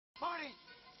Marty!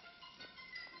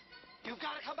 You've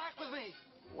got to come back with me!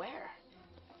 Where?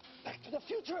 Back to the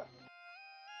future!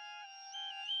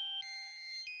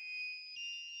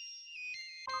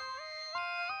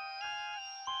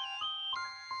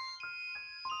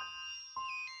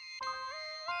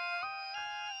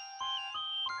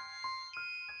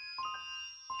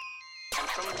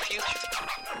 From the future.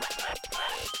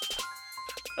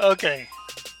 Okay,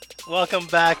 welcome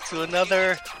back to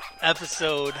another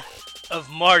episode of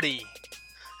Marty,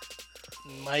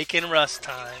 Mike and Russ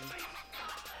time.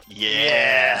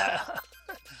 Yeah.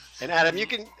 And Adam, you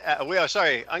can.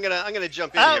 Sorry, I'm gonna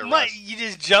jump in here. Mike, Russ. you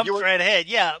just jumped right ahead.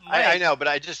 Yeah, Mike. I know, but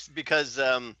I just because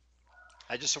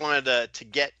I just wanted to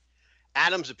get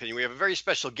Adam's opinion. We have a very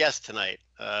special guest tonight,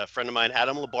 a friend of mine,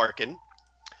 Adam Labarkin.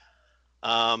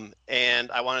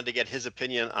 And I wanted to get his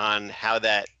opinion on how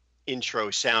that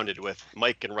intro sounded with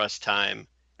Mike and Russ time.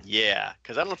 Yeah,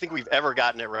 because I don't think we've ever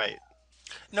gotten it right.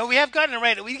 No, we have gotten it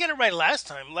right. We got it right last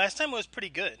time. Last time it was pretty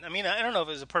good. I mean, I don't know if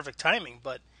it was a perfect timing,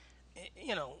 but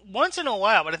you know, once in a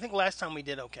while. But I think last time we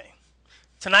did okay.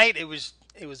 Tonight it was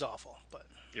awful, but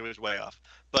it was way off.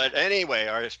 But anyway,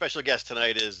 our special guest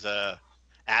tonight is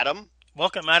Adam.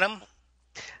 Welcome, Adam.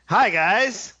 Hi,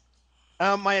 guys.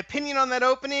 My opinion on that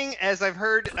opening, as I've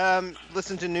heard,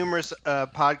 listened to numerous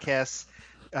podcasts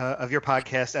of your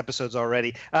podcast episodes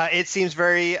already, it seems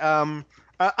very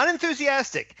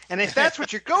unenthusiastic. And if that's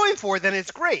what you're going for, then it's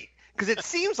great, because it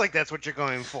seems like that's what you're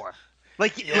going for.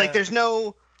 Like there's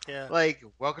no, like,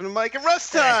 welcome to Mike and Russ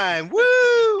time,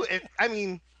 woo! I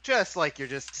mean, just like you're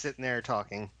just sitting there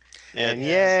talking, and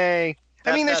yay!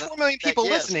 I mean, there's 4 million people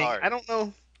listening. I don't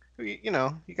know. You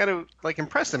know, you got to like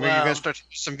impress them, or you're going to start to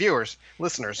lose some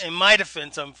listeners. In my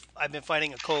defense, I've been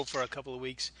fighting a cold for a couple of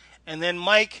weeks, and then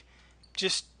Mike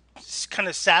just kind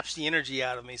of saps the energy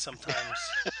out of me sometimes.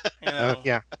 You know?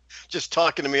 Yeah, just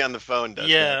talking to me on the phone does.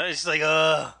 Yeah, it's like,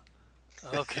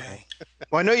 okay.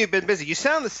 Well, I know you've been busy. You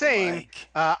sound the same.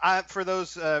 For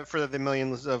the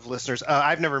millions of listeners,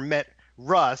 I've never met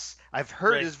Russ. I've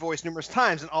heard his voice numerous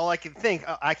times, and all I can think,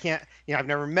 I can't, I've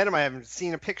never met him. I haven't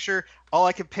seen a picture. All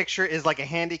I can picture is like a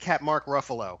handicapped Mark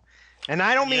Ruffalo. And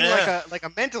I don't mean like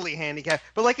a mentally handicapped,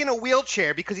 but like in a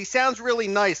wheelchair, because he sounds really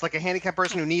nice, like a handicapped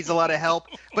person who needs a lot of help.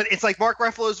 But it's like Mark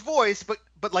Ruffalo's voice, but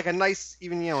like a nice,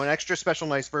 even, an extra special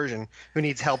nice version who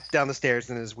needs help down the stairs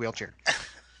in his wheelchair.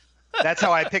 That's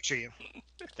how I picture you.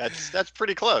 That's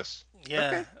pretty close. Yeah,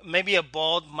 okay. Maybe a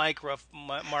bald Mark. No,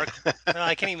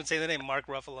 I can't even say the name, Mark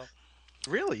Ruffalo.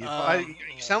 Really? You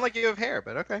sound like you have hair,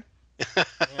 but okay.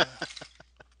 Yeah.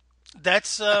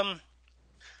 That's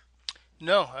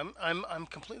no, I'm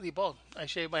completely bald. I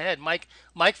shaved my head.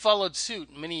 Mike followed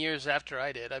suit many years after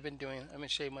I did. I've been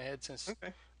shaving my head since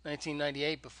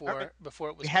 1998 before it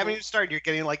was. We haven't even started. You're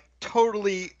getting like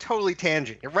totally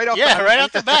tangent. You're right off. Right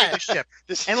off the bat.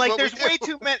 And like, there's way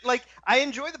too many. Like, I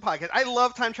enjoy the podcast. I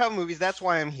love time travel movies. That's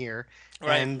why I'm here.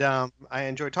 Right. And I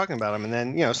enjoy talking about them. And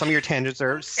then some of your tangents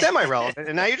are semi-relevant.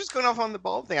 And now you're just going off on the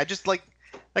bald thing. I just like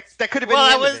that could have been.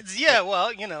 Well, the end of it. Yeah.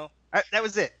 Well, that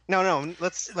was it. No.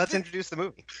 Let's introduce the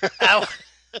movie.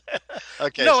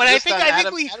 Okay. No, so and I think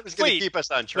Adam's going to keep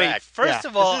us on track. Wait, first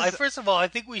of all, I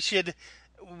think we should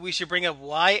bring up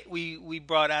why we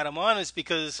brought Adam on is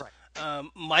because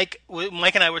Mike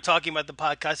and I were talking about the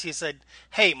podcast. He said,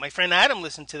 "Hey, my friend Adam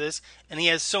listened to this, and he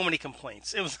has so many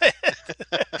complaints." It was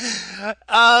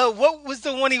what was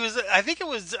the one he was? I think it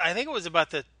was about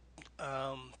the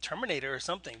Terminator or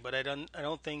something, but I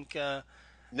don't think.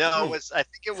 No, I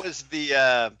think it was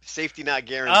the Safety Not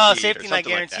Guaranteed. Oh, Safety Not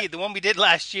Guaranteed. Like the one we did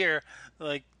last year.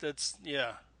 Like, that's,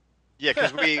 yeah. Yeah,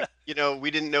 because we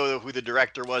didn't know who the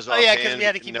director was. Oh, yeah, because we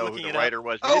had to keep looking who the writer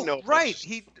was. Right.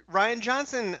 Ryan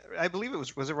Johnson, I believe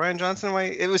it was it Ryan Johnson?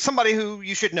 It was somebody who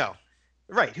you should know.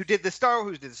 Right, who did the Star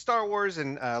Wars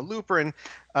and Looper. And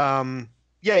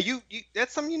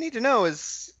that's something you need to know,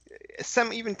 is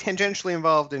some even tangentially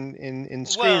involved in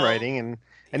screenwriting. And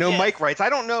I know Mike writes. I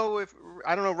don't know,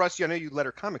 Russ, I know you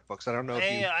letter comic books. I don't know if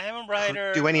you I am a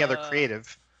writer. Do any other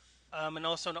creative. And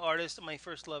also an artist. My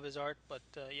first love is art, but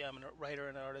I'm a writer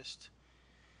and an artist.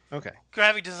 Okay.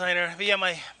 Graphic designer. But yeah,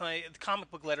 my comic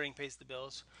book lettering pays the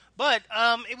bills. But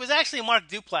it was actually Mark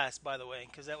Duplass, by the way,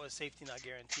 because that was Safety Not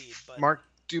Guaranteed. But Mark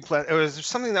Duplass. It was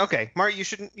something. Okay, Mark, you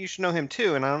should know him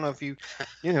too. And I don't know if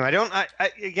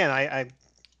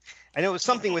I know it was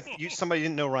something with you. Somebody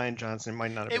didn't know Ryan Johnson. It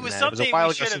might not have been It was that. something it was a while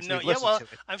we ago should have known. Yeah, well,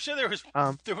 I'm sure there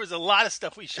was a lot of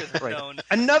stuff we should have known.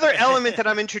 Another element that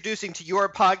I'm introducing to your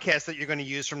podcast that you're going to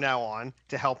use from now on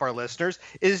to help our listeners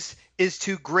is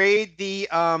to grade the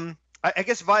I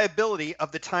guess, viability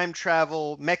of the time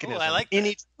travel mechanism like in that.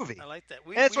 each movie. I like that.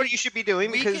 And that's what you should be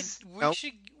doing because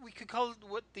we could call it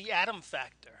what the Adam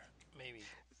factor, maybe.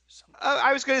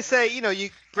 I was going to say, you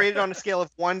grade it on a scale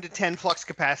of 1 to 10 flux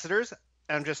capacitors.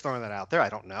 I'm just throwing that out there. I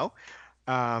don't know.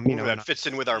 That fits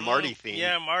in with our Marty theme.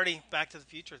 Yeah, Marty, Back to the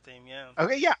Future theme. Yeah.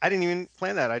 Okay, yeah, I didn't even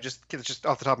plan that. It's just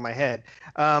off the top of my head.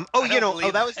 That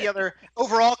was the other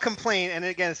overall complaint, and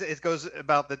again, it goes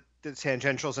about the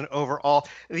tangentials and overall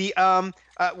the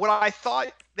what I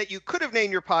thought that you could have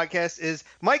named your podcast is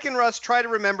Mike and Russ try to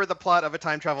remember the plot of a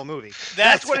time travel movie.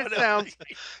 That's what it sounds.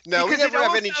 No, we because never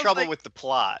have any trouble with the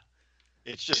plot.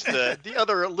 It's just the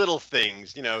other little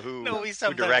things, who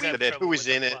directed it, who was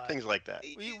in it, things like that.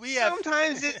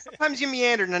 Sometimes you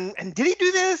meander and did he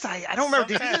do this? I don't remember.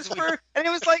 Did he do this for? And it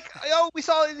was like, we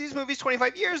saw these movies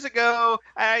 25 years ago.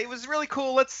 It was really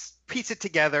cool. Let's piece it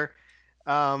together.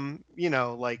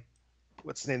 Like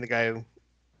what's the name of the guy who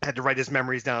had to write his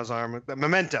memories down his arm?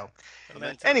 Memento.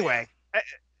 Anyway.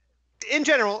 In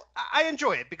general, I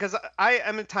enjoy it because I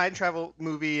am a time travel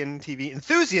movie and TV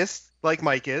enthusiast, like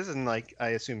Mike is, and like I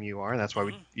assume you are, and that's why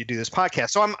you do this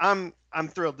podcast. So I'm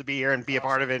thrilled to be here and be a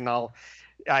part of it. And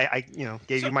I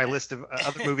gave you my list of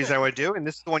other movies I would do, and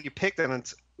this is the one you picked, and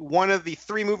it's one of the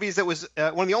three movies that was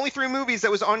one of the only three movies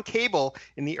that was on cable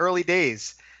in the early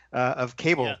days of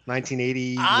cable,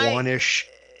 1981ish.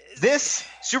 This,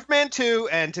 Superman 2,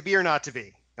 and To Be or Not to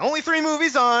Be. Only three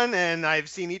movies on, and I've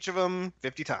seen each of them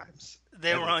 50 times.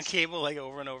 They were on cable like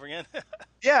over and over again.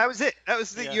 Yeah, that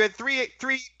was it. You had three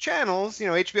channels.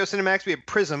 HBO Cinemax. We had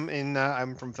Prism in.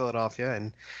 I'm from Philadelphia,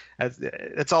 and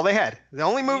that's all they had. The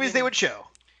only movies they would show.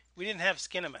 We didn't have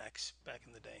Skinamax back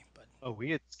in the day, but we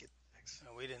had Skinamax.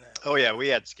 No, we didn't have. Oh yeah, we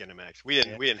had Skinamax. We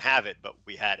didn't have it, but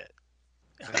we had it.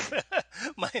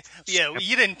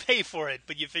 You didn't pay for it,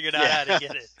 but you figured out how to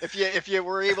get it. If you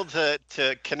were able to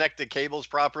connect the cables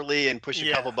properly and push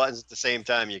a couple buttons at the same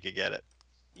time, you could get it.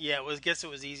 Yeah, I guess it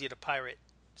was easy to pirate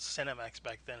Cinemax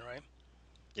back then, right?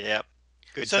 Yep.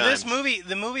 Good so times.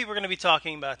 the movie we're going to be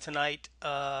talking about tonight,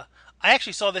 I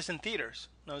actually saw this in theaters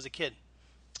when I was a kid.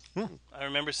 I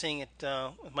remember seeing it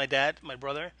with my dad, my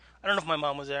brother. I don't know if my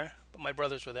mom was there, but my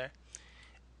brothers were there.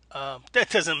 That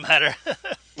doesn't matter.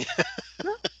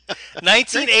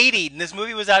 1980. This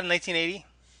movie was out in 1980.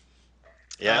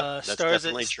 Yeah, that's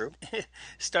definitely true.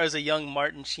 Stars a young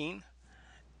Martin Sheen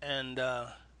and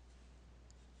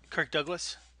Kirk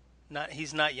Douglas.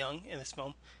 He's not young in this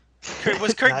film.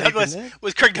 Was Kirk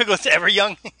Douglas ever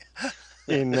young?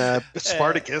 In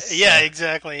Spartacus. Yeah,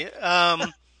 exactly.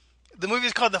 The movie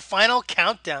is called The Final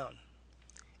Countdown.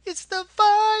 It's the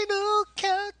final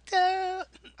countdown.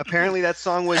 Apparently, that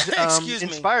song was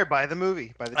inspired by the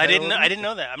movie. I didn't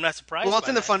know that. I'm not surprised. Well, it's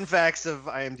in the fun facts of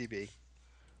IMDb.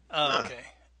 Oh, okay.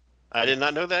 I did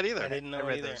not know that either. I didn't know I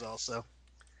read either. those also.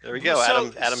 There we go.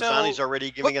 Adam Sani's already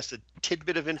giving us a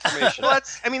tidbit of information. Well,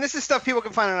 this is stuff people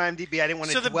can find on IMDb. I didn't want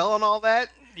to dwell on all that.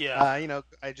 Yeah.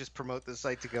 I just promote the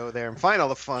site to go there and find all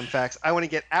the fun facts. I want to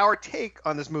get our take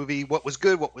on this movie, what was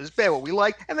good, what was bad, what we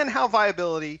liked, and then how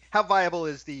viable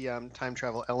is the time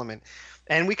travel element.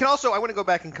 And we can also, I want to go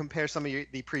back and compare some of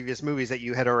the previous movies that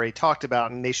you had already talked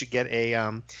about, and they should get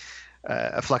a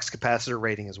flux capacitor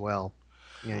rating as well.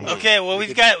 Okay, well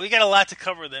we got a lot to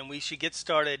cover. Then we should get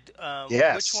started.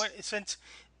 Yes. Which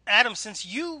one? Since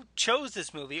you chose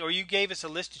this movie, or you gave us a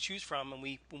list to choose from, and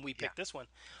when we picked this one,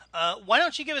 why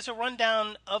don't you give us a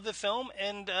rundown of the film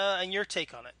and your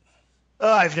take on it?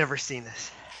 Oh, I've never seen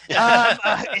this.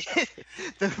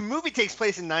 The movie takes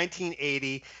place in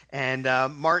 1980, and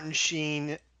Martin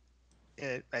Sheen,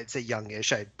 I'd say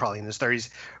youngish, probably in his 30s,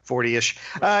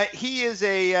 40ish. He is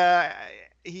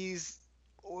he's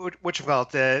what you call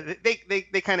it?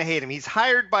 They kind of hate him. He's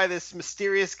hired by this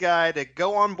mysterious guy to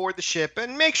go on board the ship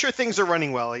and make sure things are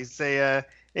running well. He's the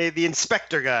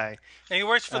inspector guy. And he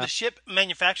works for the ship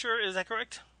manufacturer. Is that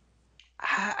correct?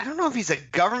 I don't know if he's a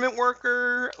government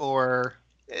worker or.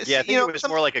 Yeah, I think it was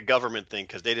more like a government thing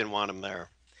because they didn't want him there.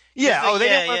 Yeah. They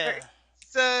didn't want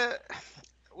him.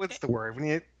 What's the word when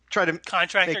you try to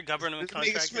contractor, government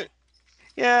contractor?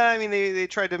 Yeah, I mean they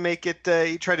tried to make it.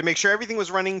 He tried to make sure everything was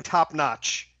running top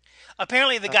notch.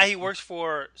 Apparently, the guy he works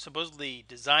for supposedly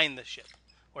designed the ship,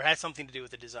 or had something to do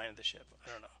with the design of the ship.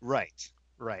 I don't know.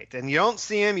 Right. And you don't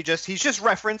see him. He's just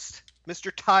referenced,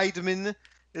 Mr. Tideman,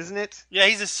 isn't it? Yeah,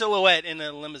 he's a silhouette in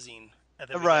a limousine at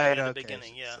the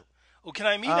beginning. Yeah. Oh, can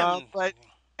I meet him?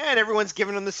 And everyone's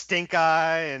giving him the stink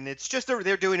eye, and it's just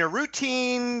they're doing a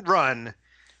routine run. Right.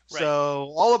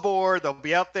 So all aboard. They'll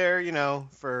be out there,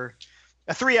 for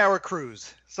a 3-hour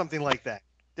cruise, something like that.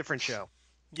 Different show.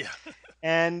 Yeah.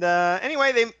 And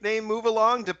anyway, they move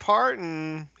along, depart,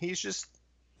 and he's just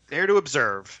there to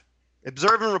observe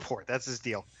and report. That's his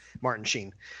deal, Martin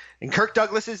Sheen. And Kirk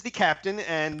Douglas is the captain,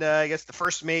 and I guess the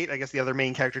first mate, I guess the other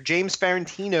main character, James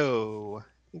Farentino. I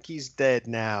think he's dead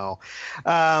now.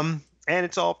 And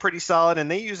it's all pretty solid, and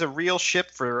they use a real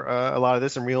ship for a lot of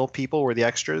this, and real people were the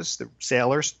extras, the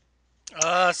sailors.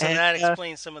 So that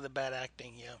explains some of the bad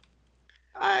acting, yeah.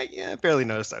 I barely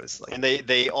noticed. I was like, And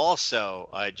they also,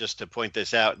 just to point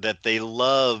this out, that they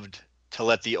loved to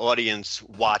let the audience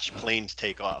watch planes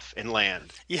take off and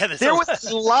land. Yeah, there was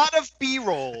a lot of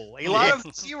B-roll, a lot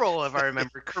of C-roll, if I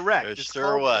remember correct. It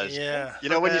sure was. Yeah. You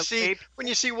know, when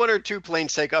you see one or two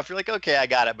planes take off, you're like, okay, I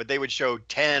got it. But they would show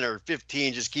 10 or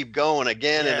 15, just keep going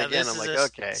again and again. I'm like,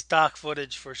 okay. Stock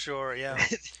footage for sure. Yeah.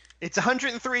 It's a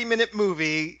 103-minute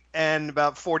movie, and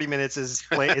about 40 minutes is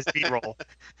B-roll.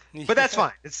 But that's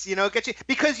fine. It's it gets you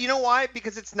because you know why?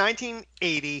 Because it's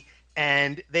 1980.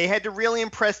 And they had to really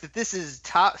impress that this is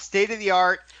top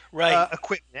state-of-the-art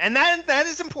equipment. And that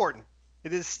is important.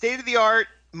 It is state-of-the-art,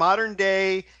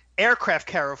 modern-day aircraft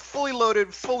carrier, fully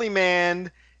loaded, fully manned,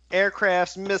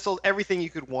 aircrafts, missiles, everything you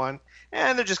could want.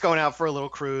 And they're just going out for a little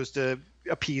cruise to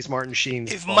appease Martin Sheen.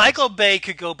 If Michael Bay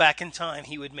could go back in time,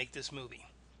 he would make this movie.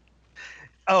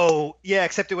 Oh, yeah,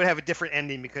 except it would have a different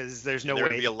ending because there's no way. There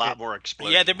would be a lot more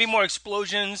explosions. Yeah, there'd be more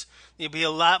explosions. There'd be a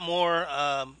lot more...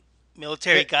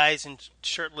 military guys and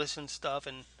shirtless and stuff,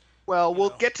 and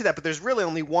we'll get to that. But there's really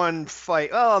only one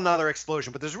fight. Oh, another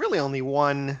explosion. But there's really only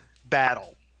one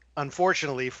battle.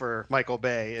 Unfortunately for Michael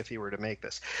Bay, if he were to make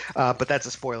this, but that's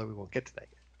a spoiler. We won't get to that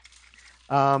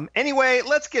yet. Anyway,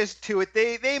 let's get to it.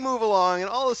 They move along, and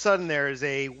all of a sudden there is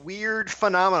a weird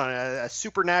phenomenon, a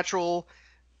supernatural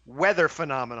weather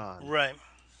phenomenon. Right.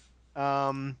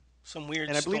 Some weird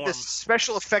and I believe this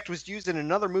special effect was used in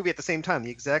another movie at the same time,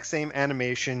 the exact same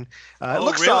animation. It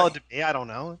looks really? solid to me. I don't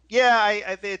know. Yeah,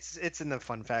 it's in the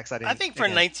fun facts. I think for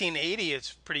 1980,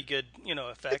 it's pretty good.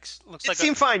 Effects. It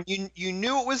seemed fine. You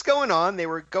knew what was going on. They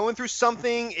were going through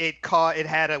something. It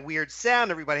had a weird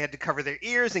sound. Everybody had to cover their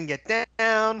ears and get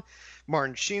down.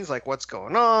 Martin Sheen's like, "What's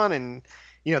going on?" And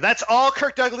that's all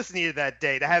Kirk Douglas needed that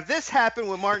day to have this happen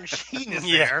when Martin Sheen is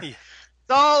there. Yeah.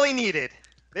 That's all he needed.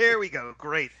 There we go.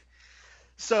 Great.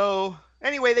 So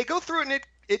anyway, they go through it, and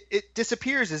it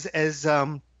disappears as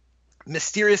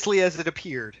mysteriously as it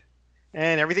appeared,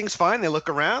 and everything's fine. They look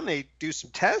around, they do some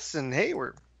tests, and hey,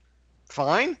 we're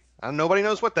fine. Nobody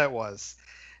knows what that was,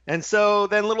 and so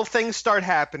then little things start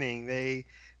happening.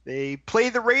 They play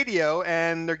the radio,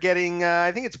 and they're getting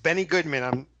I think it's Benny Goodman.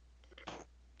 I'm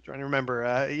trying to remember,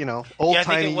 old I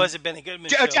timey. think it was a Benny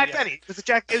Goodman. Jack Benny.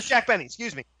 It was Jack Benny.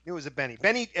 Excuse me. It was a Benny.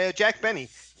 Jack Benny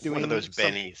doing one of those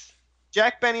Bennies.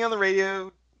 Jack Benny on the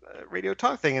radio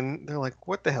talk thing, and they're like,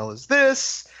 "What the hell is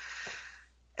this?"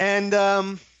 And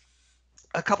a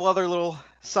couple other little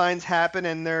signs happen,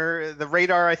 and the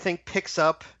radar I think picks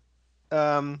up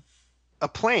a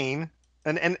plane,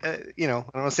 I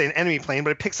don't want to say an enemy plane,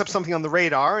 but it picks up something on the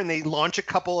radar, and they launch a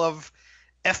couple of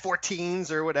F-14s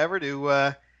or whatever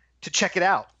to check it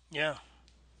out. Yeah.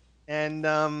 And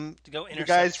to go the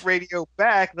guys radio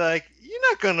back like, "You're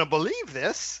not gonna believe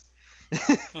this."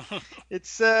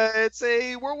 It's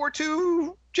a World War II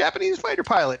Japanese fighter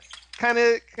pilot. Kind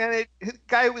of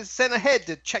guy was sent ahead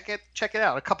to check it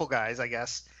out. A couple guys, I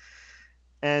guess.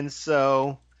 And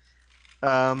so,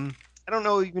 I don't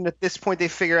know. Even at this point, they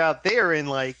figure out they are in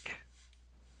like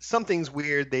something's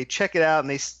weird. They check it out, and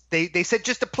they said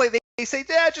just to play. They say,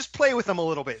 "Yeah, just play with them a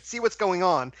little bit, see what's going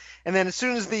on." And then as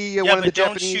soon as one of the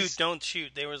Japanese don't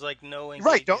shoot. There was like no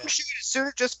right. Don't shoot. As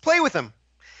soon just play with them.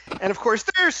 And of course,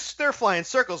 they're flying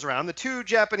circles around. The two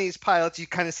Japanese pilots, you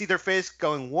kind of see their face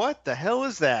going, "What the hell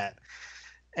is that?"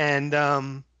 And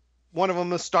one of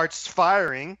them starts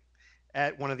firing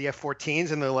at one of the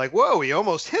F-14s, and they're like, "Whoa, he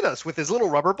almost hit us with his little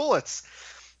rubber bullets,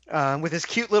 with his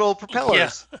cute little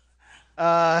propellers."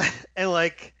 Yeah.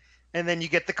 And then you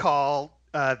get the call,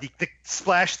 the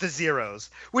splash the zeros,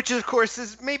 which of course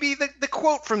is maybe the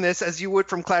quote from this, as you would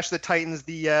from Clash of the Titans,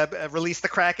 the release the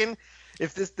Kraken.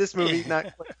 If this movie's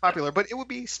not popular, but it would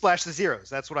be splash the zeros.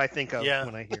 That's what I think of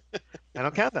when I hear. I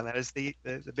don't count them. That is the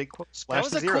big quote. Splash that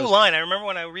was the a zeros. cool line. I remember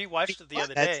when I rewatched it the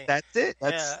other day. That's it.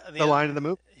 That's the line of the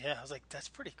movie. Yeah, I was like, that's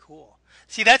pretty cool.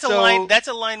 See, that's a line. That's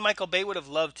a line Michael Bay would have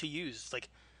loved to use. It's like,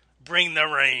 "Bring the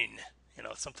rain,"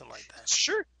 something like that.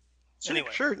 Sure. Anyway,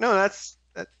 sure. No, that's.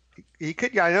 He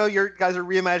could. I know you guys are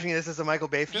reimagining this as a Michael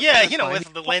Bay film. Yeah,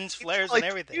 with the lens flares and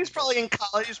everything. He was probably in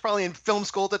college. He was probably in film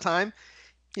school at the time.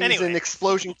 He was in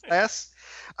explosion class.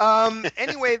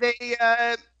 Anyway,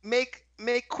 they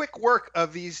make quick work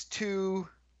of these two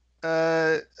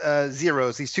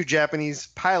zeros, these two Japanese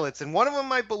pilots, and one of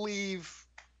them, I believe,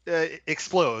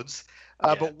 explodes,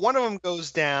 but one of them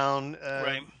goes down,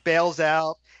 Right. bails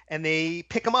out, and they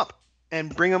pick him up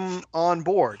and bring him on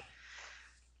board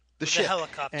the With ship. the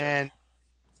helicopter. And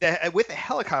with a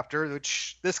helicopter,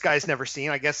 which this guy's never seen,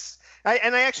 I guess. I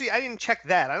didn't check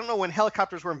that. I don't know when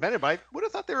helicopters were invented, but I would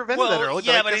have thought they were invented that early.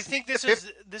 Yeah, but I guess think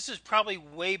this is probably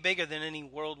way bigger than any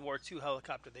World War II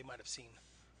helicopter they might have seen.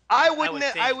 I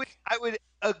would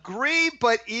agree,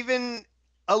 but even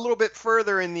a little bit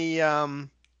further in the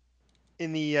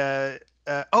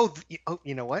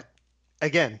you know what?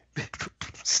 Again,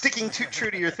 sticking too true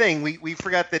to your thing, we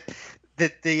forgot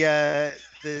that the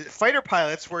fighter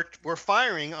pilots were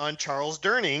firing on Charles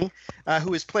Durning,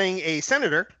 who was playing a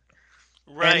senator,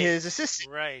 Right. and his assistant.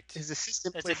 Right. His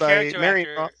assistant That's played a by character Marion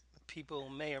actor Ross. people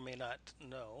may or may not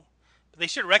know. But they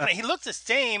should recognize. He looked the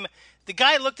same. The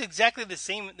guy looked exactly the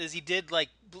same as he did like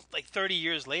 30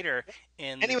 years later.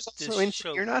 And he was this also in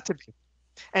show. You're Not to Be.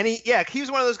 And he was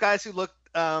one of those guys who looked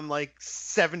like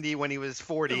 70 when he was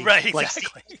 40. Right, Like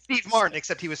exactly. Steve Martin,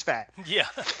 except he was fat. Yeah.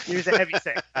 He was a heavy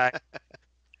set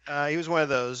guy. He was one of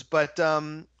those. But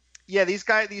these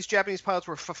Japanese pilots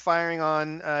were firing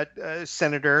on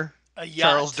Senator A yacht.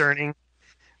 Charles Durning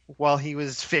while he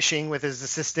was fishing with his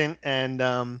assistant,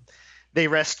 and they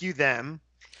rescue them.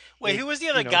 Wait, who was the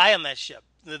other you know- guy on that ship?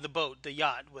 The boat, the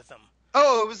yacht with them.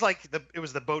 Oh, it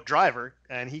was the boat driver,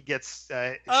 and he gets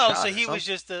Oh, shot so or he something. was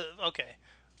just the okay.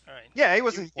 All right. Yeah, he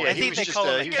wasn't. Yeah, I he think was they just call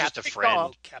him a- the he was just a captain.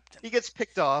 friend. Captain. He gets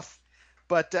picked off,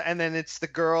 but and then it's the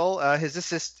girl, his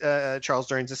Charles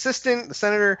Durning's assistant, the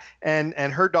senator, and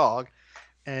her dog,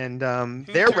 and they're threw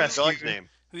the What's the dog's rescued. name?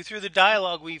 Who through the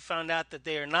dialogue we found out that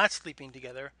they are not sleeping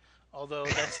together, although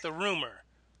that's the rumor.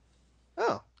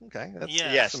 Oh, okay. That's,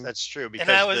 Yeah. Yes, some- that's true. Because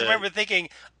And I remember thinking,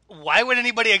 why would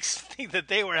anybody think that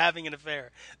they were having an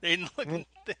affair? They didn't look.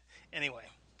 Anyway.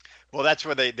 Well, that's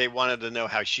where they wanted to know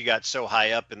how she got so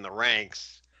high up in the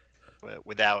ranks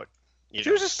without. She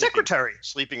was a secretary.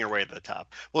 Sleeping her way to the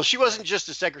top. Well, she wasn't just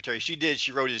a secretary.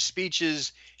 She wrote his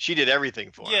speeches. She did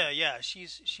everything for him. Yeah.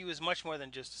 She was much more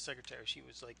than just a secretary. She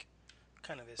was like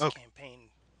kind of his Okay. campaign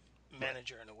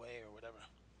manager in a way or whatever.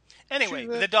 Anyway, She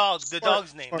was the dog's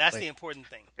smart name. That's lady. the important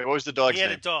thing. What was the dog's He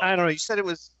had a name? dog. I don't know. You said it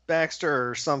was Baxter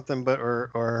or something, but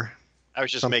or I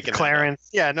was just something. making Clarence.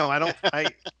 Yeah, no, I don't.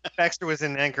 Baxter was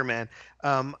in Anchorman.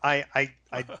 I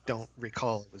don't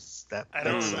recall it was that. I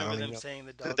don't that's- remember even them know. saying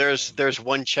the That. dog's name. There's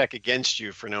one check against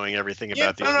you for knowing everything Yeah,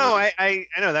 about these. no, movies. I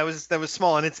know that was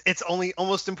small, and it's only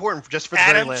almost important just for the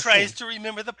Adam very last tries scene. to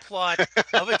remember the plot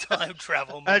of a time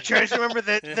travel movie. Tries to remember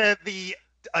the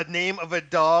a name of a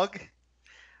dog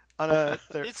on a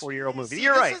 4-year-old movie. See,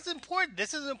 You're right. This is important.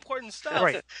 This is important stuff.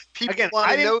 Right. People Again, want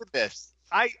I to didn't- know this.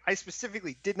 I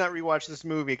specifically did not rewatch this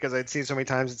movie because I'd seen it so many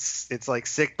times. It's like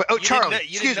sick. But You didn't Charlie, know- you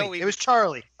excuse didn't know me, he- it was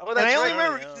Charlie. Oh, And I only right.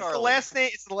 remember Yeah. it's the last name.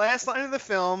 It's the last line of the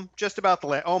film, just about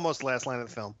the almost last line of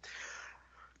the film.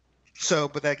 So,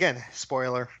 but again,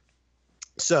 spoiler.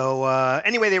 So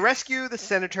anyway, they rescue the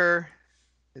senator,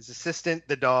 his assistant,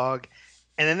 the dog,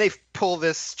 and then they pull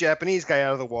this Japanese guy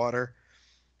out of the water,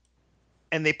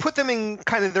 and they put them in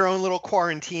kind of their own little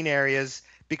quarantine areas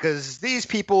because these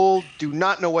people do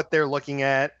not know what they're looking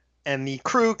at, and the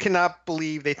crew cannot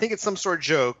believe. They think it's some sort of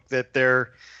joke that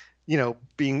they're,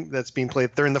 being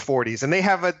played. They're in the 40s, and they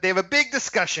have a big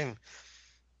discussion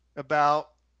about.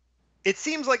 It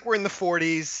seems like we're in the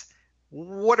 40s.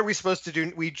 What are we supposed to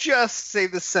do? We just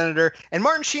saved the senator, and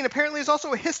Martin Sheen apparently is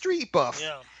also a history buff,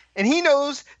 Yeah. and he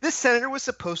knows this senator was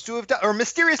supposed to have died or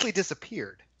mysteriously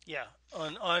disappeared. Yeah.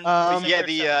 On Yeah,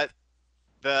 December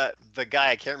 7th. the guy,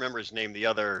 I can't remember his name, the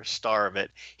other star of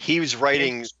it. He was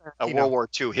writing James a Ferrantino. World War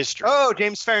II history. Oh,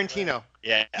 James Ferrantino.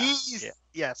 Yeah. He's yeah.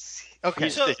 yes. Okay.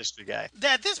 He's So- the history guy.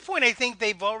 At this point, I think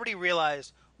they've already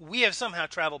realized we have somehow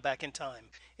traveled back in time.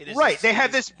 It is Right. They it have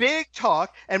is- this big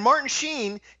talk, and Martin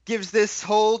Sheen gives this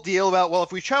whole deal about, well,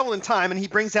 if we travel in time, and he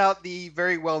brings out the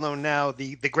very well-known now,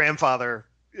 the grandfather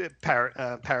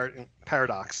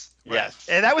paradox. Yes.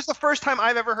 And that was the first time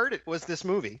I've ever heard it, was this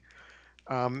movie.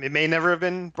 It may never have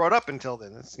been brought up until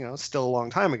then. It's, it's still a long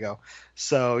time ago.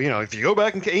 So, if you go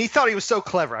back and he thought he was so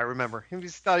clever, I remember. He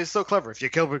thought he was so clever. If you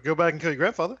go back and kill your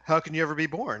grandfather, how can you ever be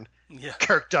born? Yeah.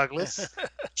 Kirk Douglas.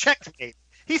 Checkmate.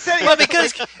 He said Well,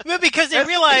 because they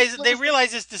That's-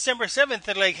 realize it's December 7th.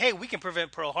 They're like, hey, we can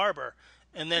prevent Pearl Harbor,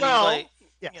 and then Well, he's like,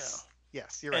 yes.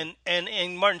 Yes, you're right.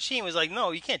 and Martin Sheen was like,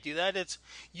 no, you can't do that. It's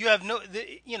you have no,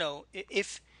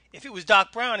 if it was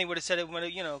Doc Brown, he would have said it would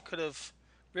have could have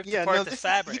ripped apart the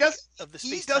fabric of the He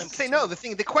space. doesn't say no.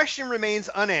 The question remains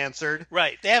unanswered.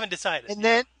 Right, they haven't decided. And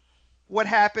then what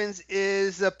happens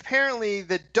is apparently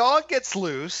the dog gets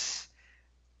loose,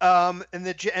 and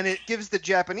it gives the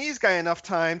Japanese guy enough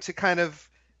time to kind of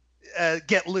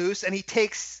get loose, and he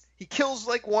kills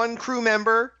like one crew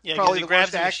member. Yeah, because probably he the grabs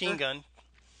worst a actor, machine gun.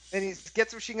 and he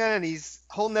gets a machine gun, and he's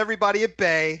holding everybody at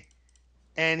bay.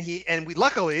 And we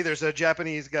luckily there's a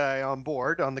Japanese guy on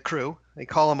board on the crew. They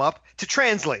call him up to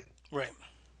translate. Right.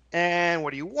 And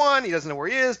what do you want? He doesn't know where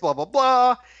he is. Blah blah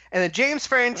blah. And then James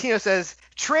Ferrantino says,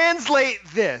 "Translate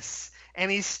this," and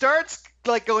he starts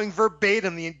like going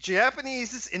verbatim the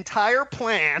Japanese's entire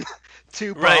plan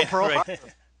to bomb Pearl Harbor.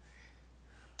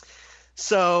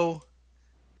 So,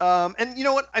 and you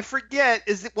know what? I forget.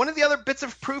 Is it one of the other bits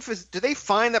of proof? Do they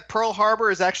find that Pearl Harbor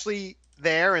is actually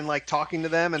there and like talking to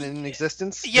them and in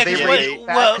existence? Yeah,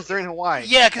 because they're in Hawaii.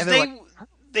 Yeah, because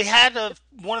they had their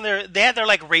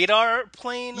like radar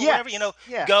plane or whatever,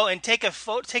 go and take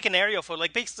an aerial photo,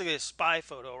 like basically a spy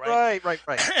photo, right? Right.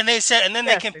 And they said, and then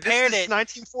they compared this is it.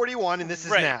 1941, and this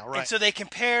is now, right? And so they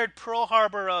compared Pearl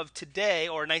Harbor of today,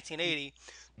 or 1980,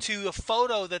 to a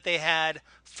photo that they had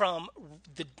from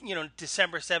the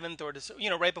December 7th, or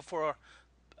right before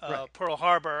Pearl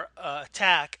Harbor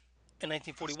attack in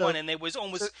 1941, and it was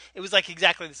like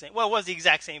exactly the same. Well, it was the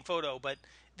exact same photo, but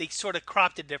they sort of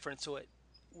cropped it different, so it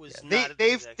was not.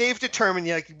 They've determined,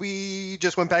 like, we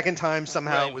just went back in time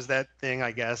somehow. It was that thing,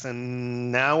 I guess,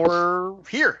 and now we're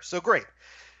here. So great.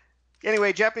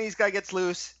 Anyway, Japanese guy gets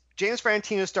loose. James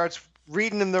Ferrantino starts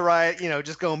reading him the riot,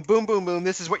 just going boom, boom, boom.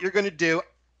 This is what you're going to do.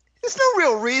 There's no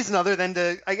real reason other than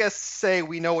to, I guess, say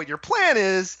we know what your plan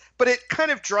is, but it kind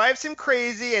of drives him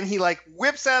crazy, and he like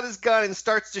whips out his gun and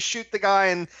starts to shoot the guy,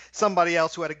 and somebody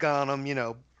else who had a gun on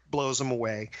him, blows him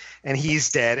away, and he's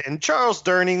dead. And Charles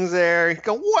Durning's there. He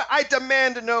go, "What? I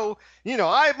demand to know.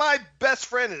 My best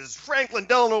friend is Franklin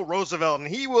Delano Roosevelt, and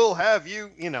he will have you,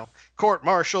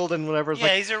 court-martialed and whatever."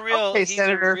 Yeah, he's a real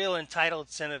Senator. A real entitled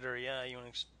senator. Yeah, you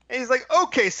want to. And he's like,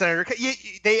 "Okay, Senator."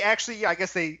 They actually, I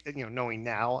guess they, knowing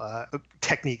now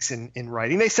techniques in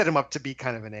writing, they set him up to be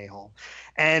kind of an a-hole.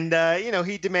 And,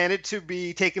 he demanded to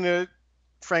be taken to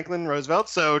Franklin Roosevelt.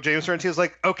 So James Ferrantino's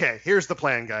like, "Okay, here's the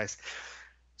plan, guys."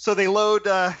 So they load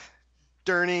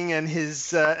Durning and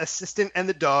his assistant and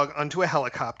the dog onto a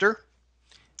helicopter.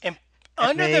 And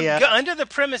under the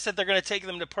premise that they're going to take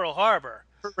them to Pearl Harbor.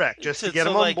 Correct, just to get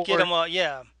them on board. Get them all,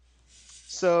 yeah.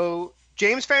 So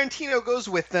James Ferrantino goes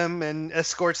with them and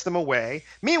escorts them away.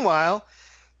 Meanwhile,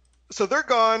 so they're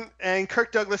gone, and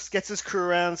Kirk Douglas gets his crew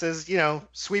around and says,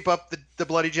 sweep up the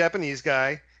bloody Japanese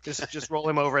guy. Just roll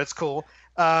him over. It's cool.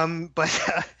 But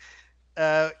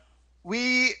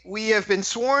we have been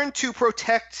sworn to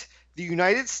protect the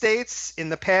United States in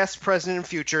the past, present, and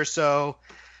future. So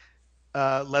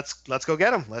let's go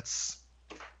get him.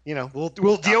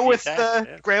 We'll deal with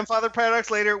the grandfather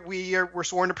paradox later. We're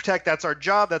sworn to protect. That's our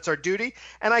job. That's our duty.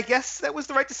 And I guess that was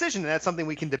the right decision. And that's something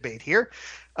we can debate here.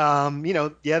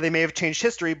 They may have changed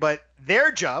history, but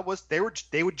their job was they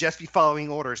would just be following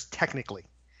orders technically.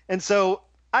 And so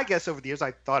I guess over the years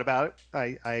I thought about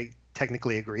it. I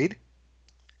technically agreed.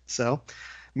 So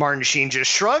Martin Sheen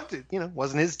just shrugged. It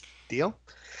wasn't his deal.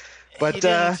 But he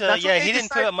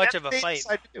didn't put up much of a fight.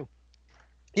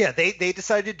 Yeah, they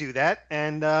decided to do that,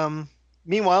 and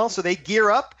meanwhile, so they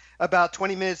gear up. About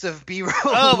 20 minutes of B-roll.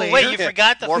 Oh, later. wait, you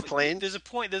forgot the more planes. There's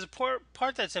a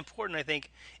part that's important, I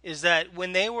think, is that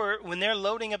when they're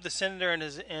loading up the senator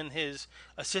and his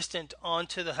assistant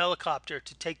onto the helicopter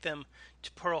to take them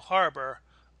to Pearl Harbor,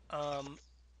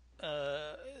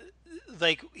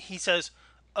 like he says,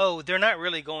 "Oh, they're not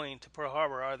really going to Pearl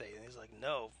Harbor, are they?" And he's like,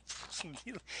 "No."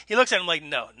 He looks at him like,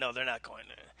 "No, they're not going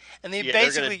to." And they basically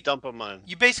they're going to dump them on.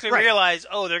 You basically realize,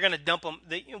 oh, they're going to dump them.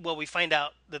 We find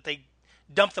out that they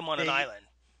dumped them on an island.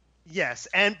 Yes,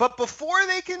 but before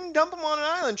they can dump them on an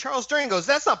island, Charles Durning goes,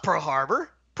 "That's not Pearl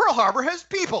Harbor. Pearl Harbor has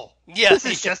people. Yeah, this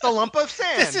is just a lump of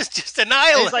sand. This is just an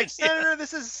island." And he's like, "Senator,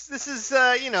 this is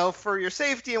for your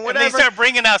safety and whatever." And they start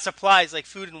bringing out supplies like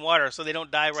food and water so they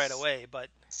don't die right away. But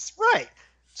right.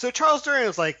 So Charles Durning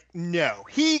was like, "No."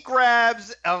 He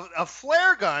grabs a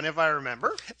flare gun, if I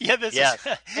remember. Yeah,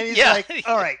 and he's like,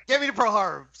 "All right, get me to Pearl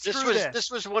Harbor."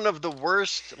 This was one of the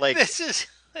worst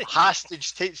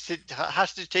hostage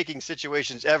taking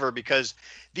situations ever, because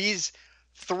these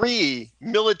 3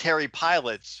 military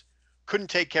pilots couldn't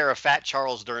take care of fat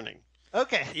Charles Durning.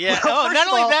 Okay. Yeah. Not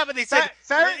only that, but they said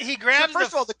he grabs. So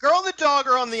first of all, the girl and the dog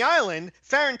are on the island.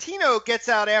 Ferrantino gets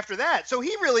out after that, so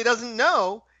he really doesn't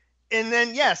know. And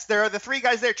then, yes, there are the 3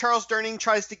 guys there. Charles Durning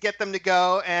tries to get them to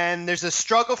go, and there's a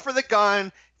struggle for the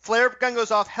gun. Flare gun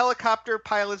goes off. Helicopter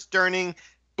pilots Durning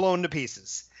blown to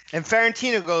pieces. And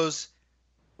Ferrantino goes,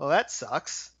 "Well, that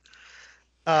sucks."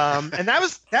 And that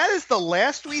is the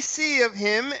last we see of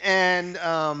him and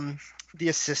the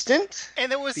assistant.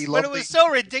 And it was so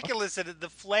ridiculous that the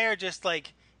flare just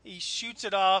like he shoots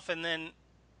it off, and then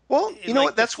Well, you know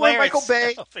what? That's where Michael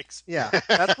Bay. Explodes. Yeah,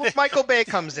 that's where Michael Bay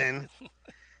comes in.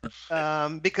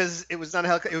 Because it was not a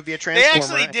helicopter, it would be a transformer. They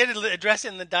actually did address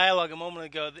it in the dialogue a moment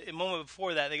ago. A moment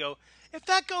before that, they go, "If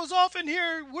that goes off in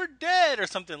here, we're dead," or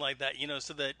something like that.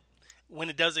 So that when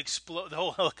it does explode, the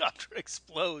whole helicopter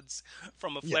explodes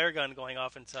from a flare gun going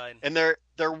off inside. And there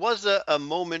was a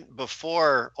moment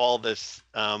before all this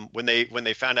when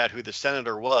they found out who the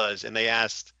senator was, and they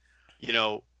asked,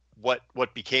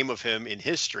 what became of him in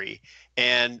history,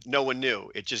 and no one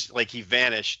knew. It just like he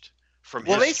vanished.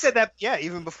 Well, they said that,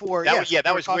 even before.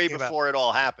 That was way before it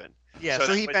all happened. Yeah,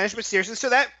 so he vanished mysteriously. So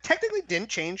that technically didn't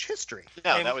change history.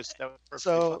 No, that was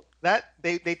so that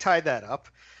they tied that up.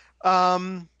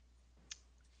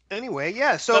 Anyway,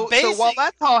 yeah. So while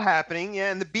that's all happening,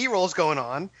 and the B-roll's going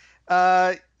on,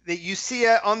 that you see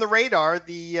on the radar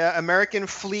the American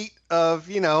fleet of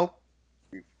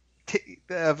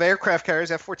of aircraft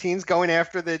carriers, F-14s, going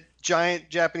after the giant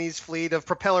Japanese fleet of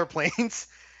propeller planes.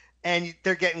 And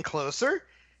they're getting closer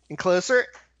and closer,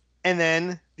 and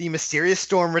then the mysterious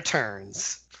storm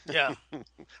returns. Yeah,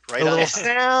 right. A little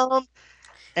sound,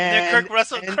 and Kirk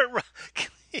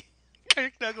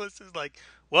Douglas is like,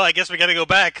 "Well, I guess we got to go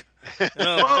back."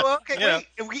 Oh, okay.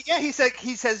 Wait.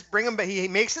 He says bring them back. He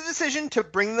makes a decision to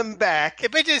bring them back.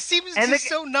 But it seems just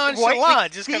so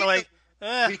nonchalant, just kind of like,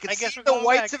 we can see the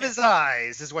whites of his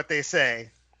eyes, is what they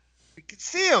say. We can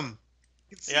see him.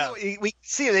 We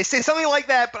see him. They say something like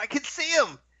that, but I can see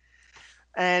him.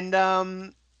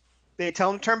 And they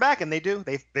tell him to turn back, and they do.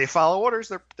 They follow orders.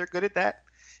 They're good at that.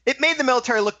 It made the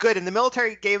military look good, and the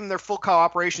military gave them their full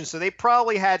cooperation, so they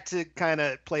probably had to kind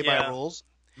of play by rules.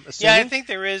 Yeah, I think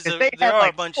there is. There are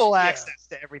a bunch full access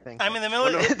to everything. I mean,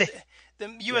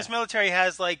 the U.S. military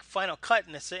has like final cut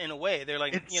in a way. They're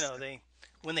like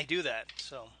when they do that.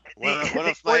 So one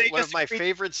of my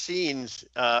favorite scenes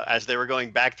as they were going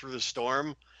back through the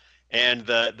storm, and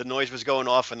the noise was going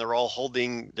off, and they're all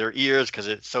holding their ears because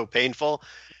it's so painful.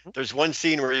 There's one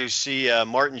scene where you see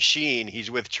Martin Sheen.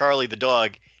 He's with Charlie the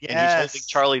dog, and he's holding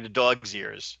Charlie the dog's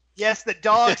ears. Yes, the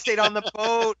dog stayed on the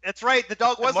boat. That's right. The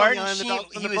dog was Martin on the Sheen, dog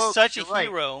on the boat. He was such a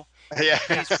hero. Yeah,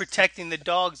 he's protecting the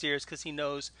dog's ears because he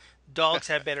knows dogs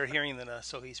have better hearing than us,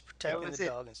 so he's protecting the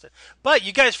dog instead. But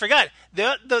you guys forgot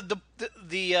the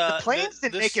planes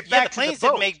didn't make it back. The planes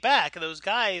didn't make back. Those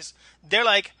guys, they're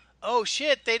like, oh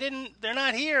shit, they're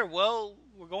not here. Well,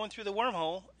 we're going through the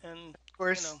wormhole, and of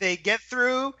course they get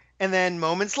through, and then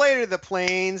moments later, the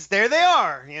planes, there they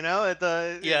are.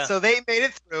 So they made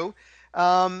it through.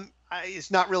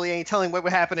 It's not really any telling what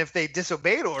would happen if they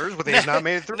disobeyed orders, but they have not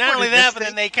made it through. Not only that, but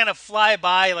then they kind of fly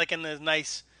by like in the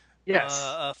nice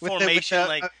formation,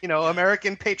 with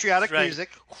American patriotic music.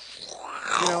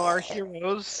 Our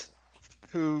heroes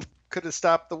who could have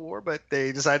stopped the war, but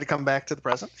they decided to come back to the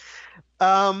present.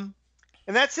 And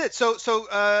that's it.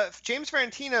 So James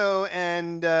Valentino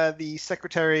and the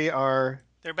secretary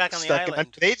they're back on the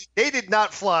island. They did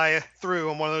not fly through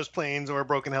on one of those planes or a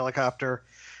broken helicopter.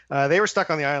 They were stuck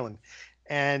on the island,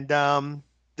 and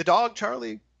the dog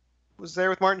Charlie was there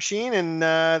with Martin Sheen, and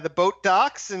the boat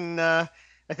docks, and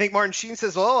I think Martin Sheen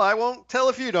says, "Well, I won't tell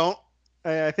if you don't."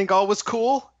 I think all was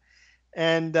cool,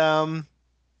 and I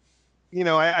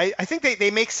think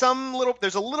they make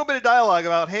there's a little bit of dialogue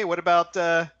about, hey, what about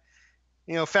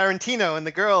Farentino and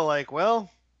the girl? Like,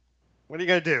 well, what are you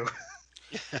gonna do?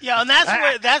 Yeah, and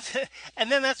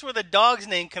that's where the dog's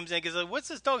name comes in. Because what's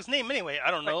this dog's name anyway?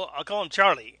 I don't know. I'll call him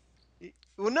Charlie.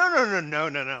 Well, no.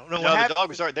 The dog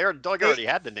was their dog already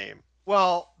had the name.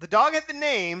 Well, the dog had the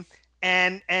name,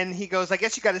 and he goes, I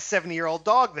guess you got a 70-year-old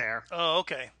dog there. Oh,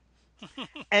 okay.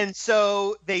 And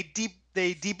so they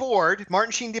deboard.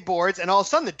 Martin Sheen deboards, and all of a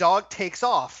sudden the dog takes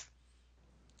off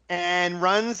and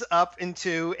runs up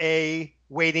into a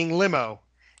waiting limo.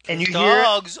 And you hear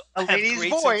a lady's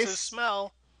voice.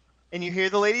 Smell. And you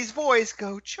hear the lady's voice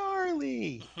go,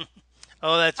 Charlie.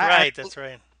 Oh, that's right. That's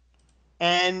right.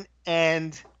 And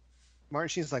Martin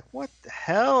Sheen's like, what the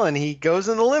hell? And he goes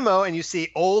in the limo, and you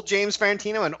see old James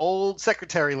Valentino and old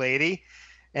secretary lady.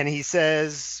 And he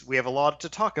says, we have a lot to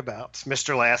talk about,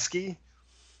 Mr. Lasky.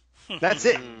 That's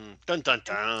it. Dun, dun,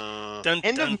 dun. Dun,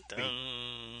 End dun, of dun.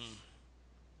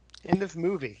 End of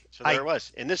movie. So there it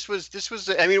was, and this was.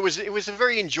 I mean, it was a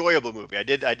very enjoyable movie. I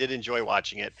did enjoy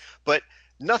watching it, but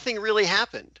nothing really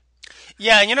happened.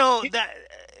 Yeah, that.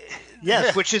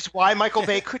 Yes, which is why Michael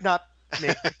Bay could not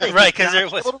make right, because there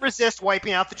was able to resist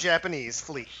wiping out the Japanese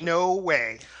fleet. No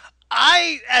way.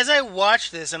 As I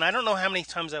watched this, and I don't know how many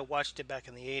times I watched it back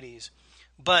in the 80s,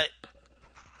 but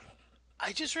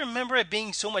I just remember it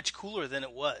being so much cooler than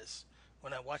it was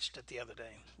when I watched it the other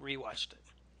day, rewatched it.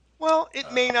 Well,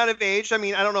 it may not have aged. I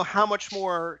mean, I don't know how much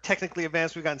more technically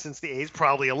advanced we've gotten since the 80s.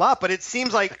 Probably a lot, but it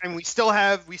seems like, I mean, we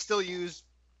still use,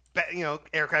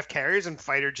 aircraft carriers and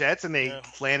fighter jets, and they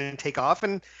land and take off.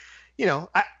 And,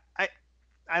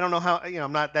 I don't know how,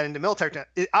 I'm not that into military.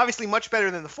 Obviously much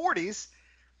better than the 40s,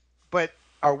 but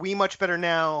are we much better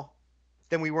now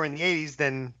than we were in the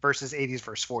 80s versus 80s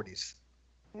versus 40s?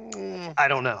 I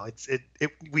don't know.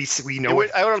 We know.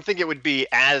 I don't think it would be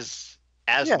as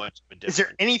much of a difference. Is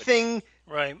there anything?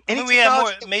 Right. We have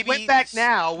more. Maybe went back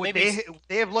now. Would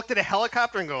they have looked at a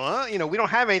helicopter and go, we don't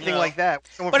have anything like that.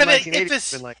 But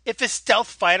if a stealth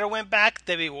fighter went back,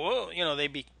 they'd be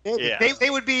they'd be. They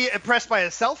would be impressed by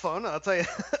a cell phone. I'll tell you.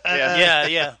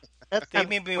 Yeah. They'd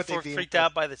be more freaked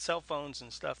out by the cell phones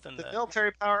and stuff than the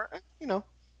military power.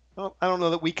 Well, I don't know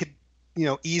that we could,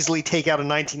 easily take out a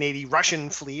 1980 Russian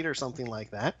fleet or something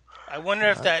like that. I wonder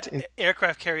if that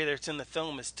aircraft carrier that's in the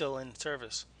film is still in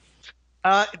service.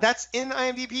 That's in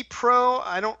IMDb Pro.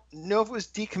 I don't know if it was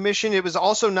decommissioned. It was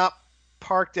also not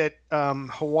parked at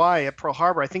Hawaii at Pearl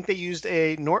Harbor. I think they used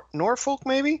a Norfolk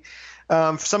maybe.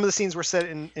 Some of the scenes were set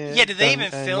in did they even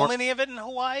film any of it in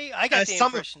Hawaii? I got the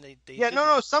impression they did.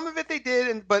 No, some of it they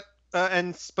did, but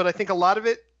I think a lot of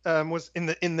it was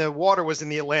in the water was in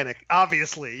the Atlantic.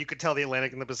 Obviously, you could tell the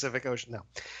Atlantic and the Pacific Ocean now.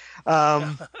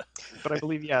 But I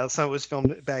believe some of it was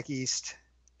filmed back east,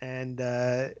 and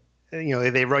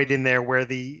they write in there where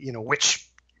the which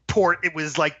port it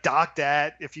was like docked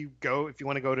at if you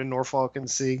want to go to Norfolk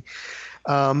and see.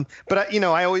 But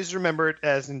I always remember it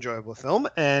as an enjoyable film,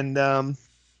 and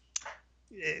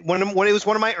it was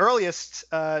one of my earliest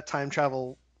time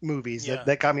travel movies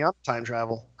that got me on time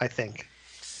travel, I think.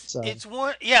 So. It's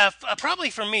one, probably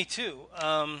for me too.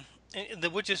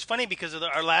 Which is funny because of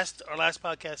our last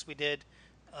podcast we did,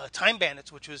 Time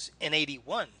Bandits, which was in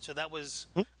 '81. So that was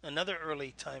another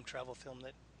early time travel film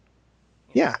that.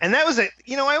 Yeah, and that was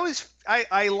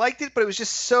I liked it, but it was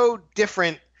just so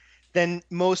different than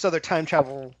most other time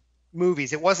travel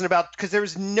movies. It wasn't about, because there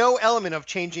was no element of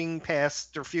changing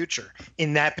past or future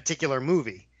in that particular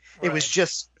movie. Right. It was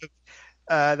just.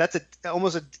 That's I don't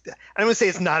want to say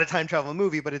it's not a time travel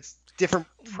movie, but it's different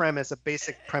premise, a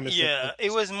basic premise. Yeah,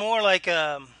 it was more like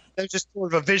That's just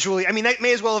sort of a visually. I mean, that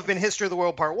may as well have been History of the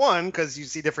World Part 1, because you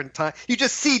see different time. You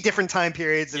just see different time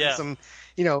periods and some,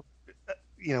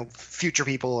 future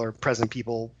people or present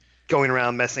people going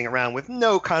around messing around with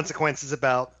no consequences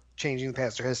about changing the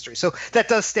past or history. So that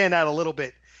does stand out a little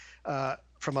bit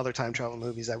from other time travel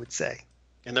movies, I would say.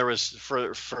 And there was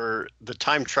for the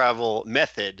time travel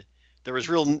method. There was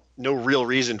no real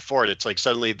reason for it. It's like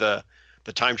suddenly the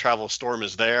time travel storm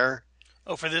is there.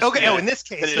 Oh, for this. Okay. In this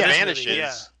case, it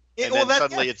vanishes. And then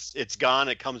suddenly it's gone.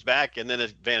 It comes back, and then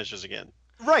it vanishes again.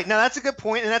 Right. Now that's a good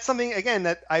point, and that's something again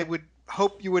that I would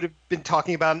hope you would have been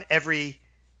talking about in every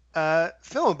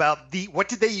film about what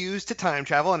did they use to time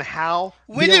travel and how.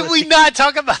 When did we not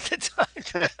talk about the time?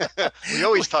 We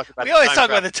always talk about.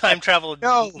 The time travel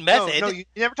method. No, you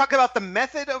never talk about the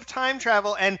method of time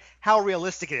travel and how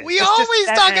realistic it is. We always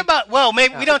talk about. Well,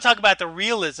 maybe we don't talk about the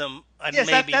realism.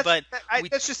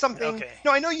 That's just something. Okay.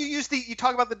 No, I know you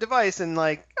talk about the device and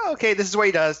like, okay, this is what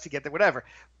he does to get there, whatever.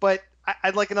 But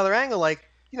I'd like another angle, like.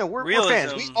 We're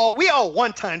fans. We all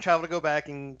want time travel to go back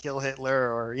and kill Hitler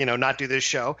or not do this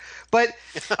show. But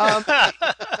I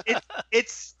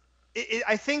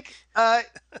think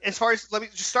as far as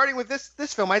starting with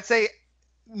this film, I'd say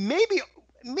maybe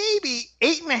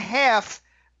 8.5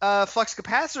 flux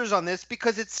capacitors on this,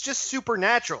 because it's just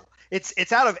supernatural.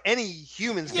 It's out of any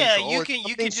human's control. You can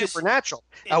just supernatural.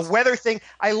 A weather thing.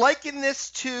 I liken this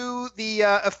to the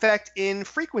effect in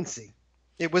Frequency.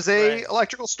 It was a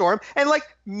electrical storm, and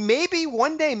maybe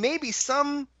one day, maybe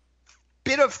some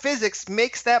bit of physics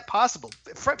makes that possible.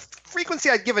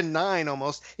 Frequency, I'd give a 9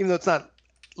 almost, even though it's not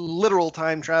literal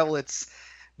time travel. It's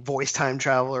voice time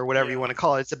travel or whatever you want to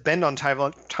call it. It's a bend on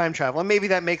time travel, and maybe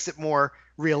that makes it more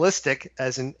realistic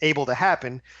as in able to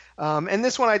happen. And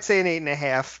this one, I'd say an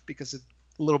 8.5, because it's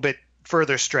a little bit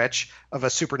further stretch of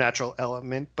a supernatural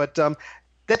element, but.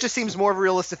 That just seems more of a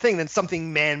realistic thing than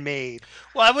something man-made.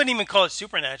 Well, I wouldn't even call it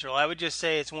supernatural. I would just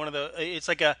say it's it's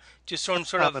like some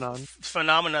sort of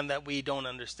phenomenon that we don't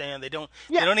understand. They don't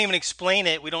even explain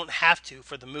it. We don't have to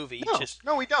for the movie.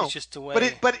 No, we don't. It's just a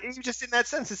way. But just in that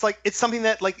sense, it's something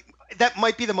that that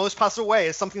might be the most possible way.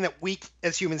 It's something that we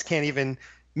as humans can't even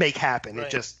make happen. Right. It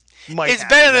just might. It's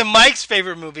better than Mike's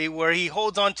favorite movie, where he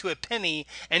holds on to a penny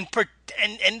and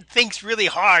thinks really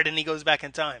hard, and he goes back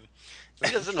in time.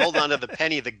 He doesn't hold on to the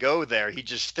penny to go there. He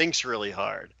just thinks really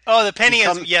hard. Oh, the penny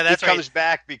that's right. He comes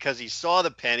back because he saw the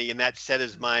penny, and that set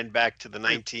his mind back to the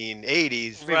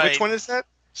 1980s. Right. Which one is that?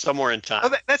 Somewhere in Time.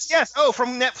 Oh, that's yes. Oh,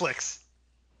 from Netflix,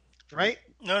 right?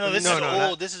 No, this is old.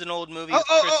 not- This is an old movie.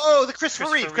 The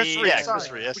Christopher Reeve. Christopher Reeve. Yeah, sorry.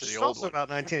 Christopher Reeve. That's Which the is old also one. about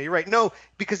 1980. You're right. No,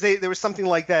 because there was something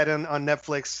like that on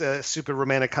Netflix, super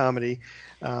romantic comedy.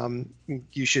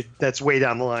 You should. That's way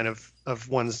down the line of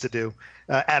ones to do.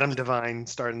 Adam Devine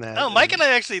starred in that. Oh, Mike and I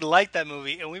actually liked that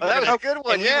movie, and we were that was gonna, a good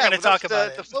one. and we were Yeah, going to but talk that's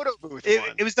about the it. photo booth It,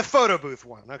 one. it was the photo booth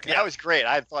one. Okay. Yeah, that was great.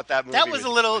 I thought that movie. That was a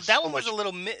little. was That so one was much- a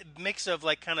little mix of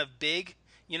like kind of big,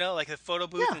 like a photo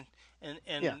booth, Yeah.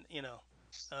 and Yeah.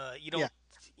 you don't Yeah.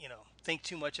 think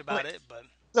too much about it, but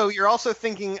So you're also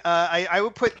thinking. I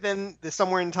would put then the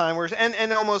Somewhere in Time,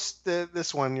 and almost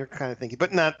this one you're kind of thinking,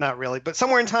 but not really. But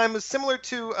Somewhere in Time was similar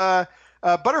to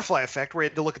Butterfly Effect, where you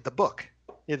had to look at the book.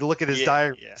 You had to look at his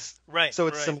diaries. yeah. right. So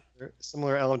it's right.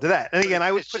 similar element to that. And again,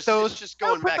 I would It's put just- those. It's just I would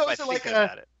going put back those by at like thinking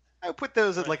about it. I would put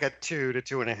those at like a 2 to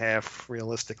 2.5,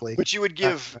 realistically. But you would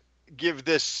give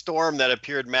this storm that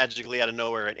appeared magically out of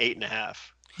nowhere an 8.5.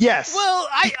 Yes. Well,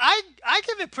 I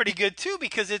give it pretty good too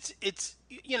because it's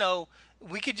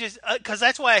we could just because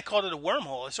that's why I called it a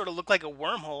wormhole. It sort of looked like a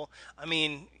wormhole. I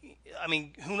mean,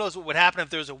 who knows what would happen if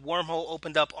there was a wormhole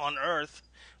opened up on Earth?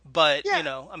 But Yeah. a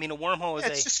wormhole is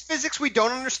it's just physics we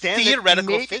don't understand. that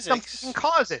Theoretical maybe physics. something can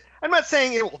cause it. I'm not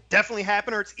saying it will definitely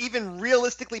happen or it's even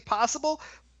realistically possible,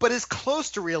 but as close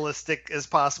to realistic as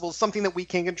possible, something that we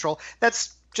can control.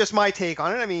 That's just my take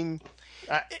on it. I mean,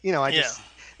 I just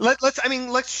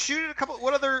let's shoot a couple.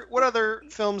 What other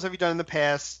films have you done in the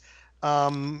past?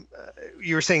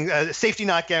 You were saying Safety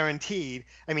Not Guaranteed.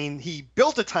 I mean, he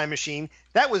built a time machine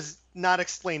that was not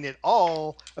explained at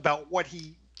all about what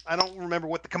he. I don't remember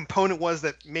what the component was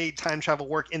that made time travel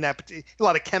work in that. A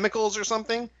lot of chemicals or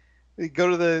something. You go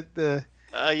to the.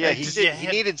 He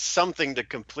needed something to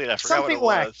complete. I forgot Something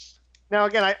what it whack. was. Now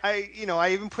again, I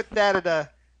even put that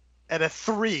at a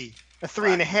 3, a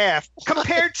 3.5,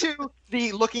 compared to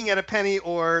the looking at a penny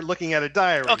or looking at a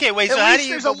diary. Okay, wait. At So how least do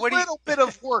you? There's a What do you? little bit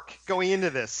of work going into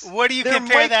this. What do you There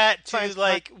compare might that be to? science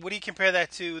What do you compare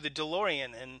that to? The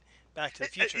DeLorean and Back to the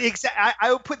Future.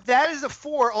 I would put that as a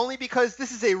 4 only because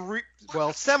this is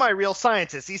a semi-real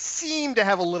scientist. He seemed to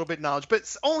have a little bit of knowledge, but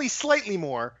it's only slightly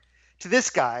more to this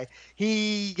guy.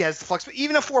 He has the flex, but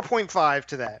even a 4.5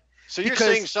 to that. So you're Because-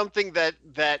 saying something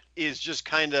that is just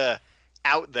kind of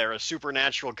out there, a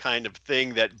supernatural kind of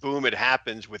thing that boom, it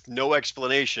happens with no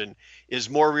explanation, is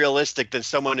more realistic than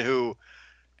someone who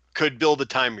could build a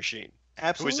time machine,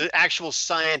 Absolutely. who's an actual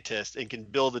scientist and can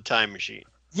build a time machine.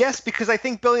 Yes, because I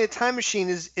think building a time machine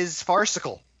is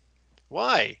farcical.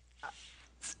 Why?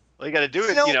 Well, you got to do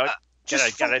it.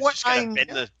 Just from what just gotta I bend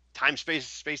know. the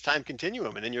space time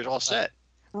continuum, and then you're all set.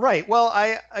 Right. Well,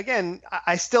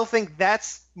 I still think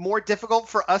that's more difficult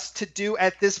for us to do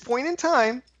at this point in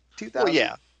time. 2000. Well,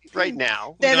 yeah, right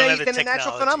now. We Than don't a, have the than a natural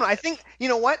technology. phenomenon. I think you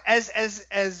know what? As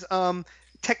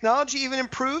technology even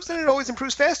improves, and it always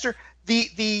improves faster,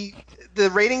 the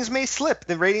ratings may slip,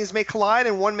 the ratings may collide,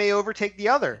 and one may overtake the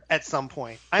other at some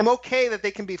point. I'm okay that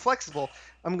they can be flexible.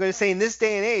 I'm going to say in this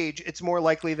day and age, it's more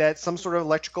likely that some sort of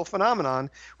electrical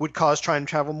phenomenon would cause time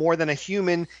travel more than a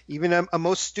human, even a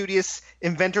most studious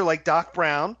inventor like Doc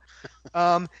Brown.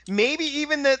 Maybe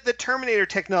even the Terminator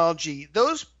technology.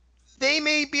 They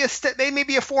may be a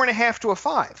 4.5 to a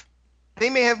 5. They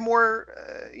may have more,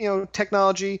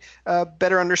 technology,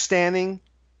 better understanding.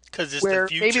 Because it's Where the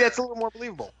future. maybe that's a little more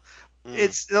believable.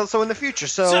 It's also in the future.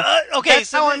 So, okay,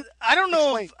 that's how I'm I don't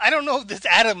know. explaining. I don't know if this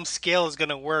Adam scale is going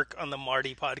to work on the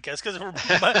Marty podcast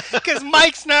because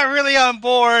Mike's not really on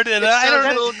board, and I don't Sounds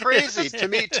a know. little crazy to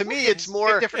me. To me, it's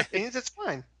more. different opinions. It's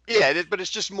fine. Yeah, but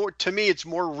it's just more. To me, it's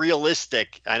more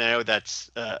realistic. And I know that's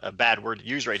a bad word to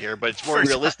use right here, but it's more For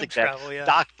realistic time that travel, yeah.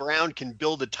 Doc Brown can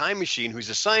build a time machine who's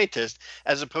a scientist,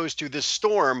 as opposed to this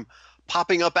storm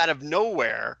popping up out of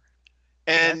nowhere,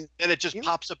 and then it just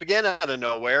pops up again out of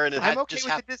nowhere, and I'm okay just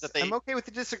with happens that they. I'm okay with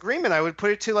the disagreement. I would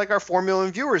put it to like our 4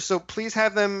 million viewers. So please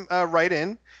have them write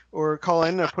in or call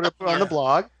in or put it on the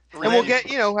blog, and we'll get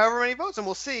however many votes, and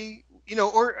we'll see.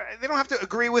 Or they don't have to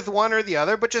agree with one or the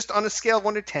other, but just on a scale of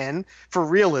 1 to 10 for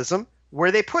realism,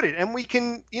 where they put it, and we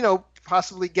can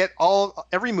possibly get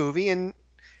every movie and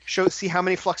see how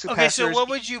many flux Okay, so what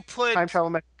would you put? time travel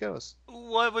method goes.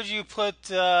 What would you put?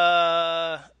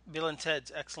 Bill and Ted's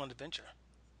Excellent Adventure.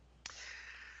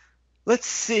 Let's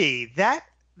see. That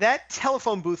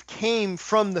telephone booth came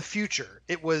from the future.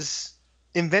 It was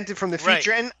invented from the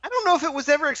future, and I don't know if it was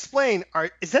ever explained.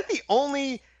 Is that the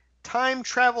only time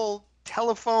travel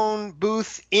telephone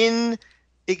booth in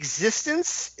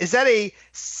existence? Is that a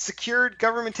secured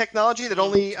government technology that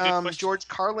only That's a good question. George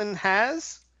Carlin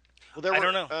has? Well, I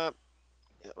don't know.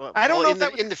 I don't know if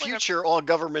that in the future, all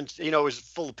governments, it was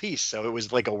full of peace, so it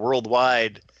was like a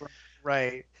worldwide.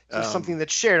 Right. So something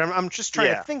that's shared. I'm just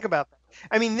trying to think about that.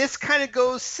 I mean, this kind of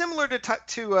goes similar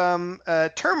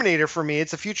to Terminator for me.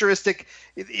 It's a futuristic.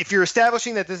 If you're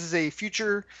establishing that this is a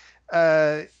future,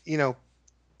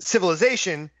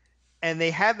 civilization, and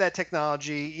they have that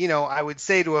technology, I would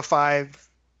say to a 5,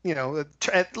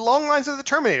 at long lines of the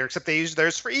Terminator, except they use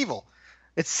theirs for evil.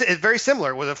 It's very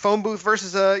similar with a phone booth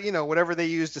versus whatever they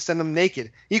use to send them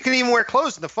naked. You can even wear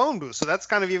clothes in the phone booth, so that's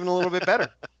kind of even a little bit better.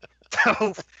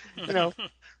 So,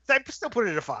 I still put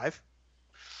it at a 5.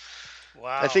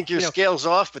 Wow. I think your scale's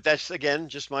off, but that's, again,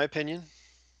 just my opinion.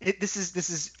 This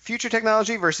is future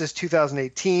technology versus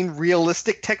 2018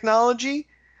 realistic technology.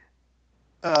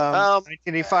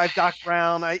 1985 Doc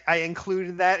Brown. I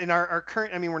included that in our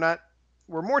current. I mean,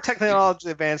 we're more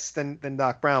technologically advanced than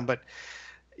Doc Brown, but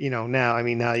now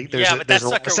there's a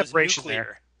lot of separation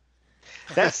there.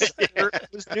 It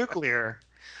was nuclear.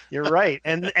 You're right.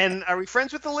 And are we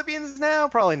friends with the Libyans now?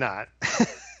 Probably not.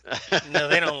 No,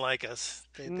 they don't like us.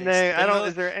 I don't.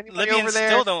 Is there anybody Libyans over there?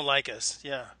 Still don't like us.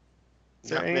 Yeah.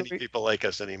 Not many people like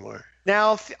us anymore.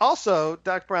 Now, also,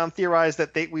 Doc Brown theorized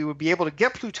that we would be able to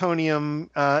get plutonium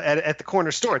at the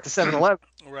corner store at the 7-Eleven.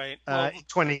 Right. In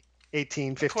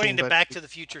 2018, 15. According to Back to the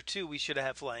Future 2, we should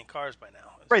have flying cars by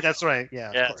now. Right. That's right.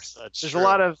 Yeah. Yes, of course. There's true. a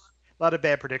lot of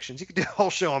bad predictions. You could do a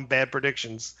whole show on bad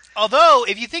predictions. Although,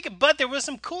 if you think, but there was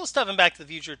some cool stuff in Back to the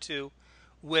Future 2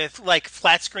 with like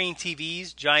flat screen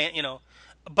TVs, giant,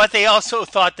 But they also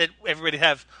thought that everybody would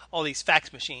have all these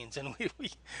fax machines, and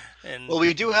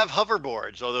we do have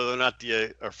hoverboards, although they're not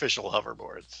the official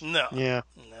hoverboards. No. Yeah.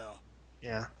 No.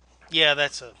 Yeah. Yeah,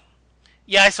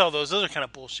 I saw those. Those are kind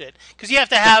of bullshit because you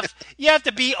have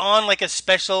to be on like a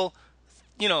special,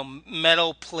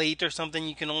 metal plate or something.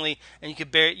 You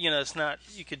could bear, it's not.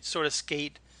 You could sort of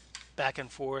skate back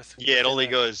and forth. Yeah, it only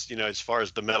goes, as far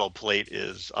as the metal plate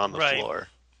is on the floor.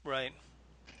 Right.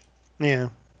 Yeah.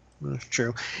 That's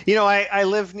true. I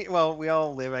live. Well, we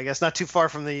all live, I guess, not too far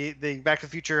from the Back to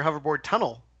the Future hoverboard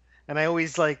tunnel, and I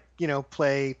always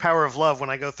play Power of Love when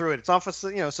I go through it. It's off of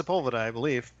Sepulveda, I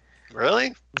believe.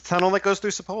 Really? The tunnel that goes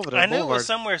through Sepulveda. I knew Boulevard. it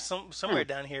was somewhere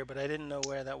down here, but I didn't know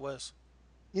where that was.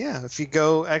 Yeah,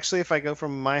 if I go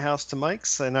from my house to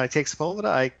Mike's and I take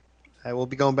Sepulveda, I will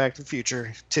be going Back to the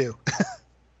Future too.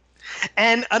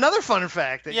 And another fun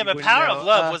fact that but Power of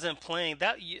Love wasn't playing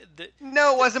that.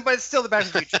 No, it wasn't, but it's still the Back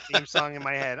to the Future theme song in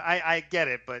my head. I get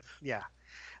it, but yeah.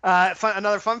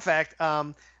 Another fun fact.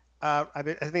 I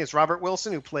think it's Robert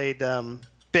Wilson who played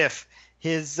Biff.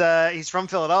 He's from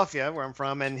Philadelphia, where I'm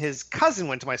from, and his cousin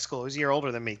went to my school. He was a year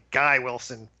older than me, Guy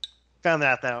Wilson. Found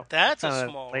that out. That's a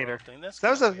small later thing. That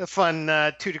was a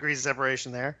fun 2 degrees of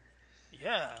separation there.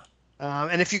 Yeah.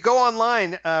 And if you go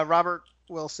online, Robert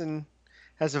Wilson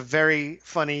has a very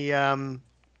funny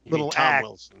little Tom act.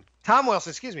 Wilson. Tom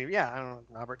Wilson, excuse me. Yeah, I don't know,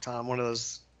 Robert Tom, one of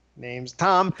those names.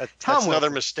 Tom. That's Wilson.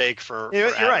 another mistake for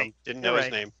You're Adam. right. Didn't know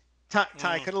his name. Ty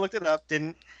could have looked it up,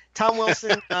 didn't. Tom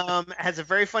Wilson has a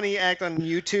very funny act on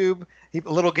YouTube.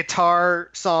 A little guitar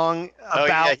song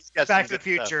about Back to the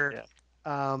Future.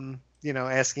 Yeah.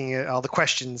 Asking all the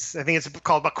questions. I think it's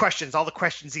called about questions. All the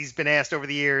questions he's been asked over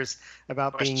the years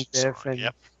about being Biff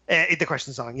and the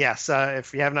question song. Yes.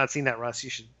 If you have not seen that, Russ, you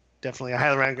should definitely. I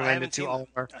highly recommend it to all of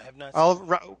our. I have not.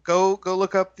 Go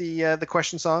look up the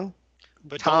question song.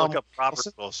 But don't look up Robert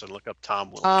Wilson. Look up Tom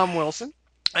Wilson. Tom Wilson.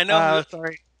 I know.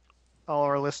 Sorry, all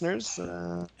our listeners.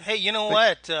 Hey, you know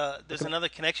what? There's another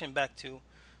connection back to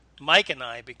Mike and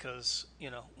I because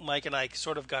Mike and I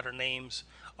sort of got our names,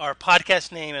 our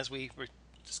podcast name, as we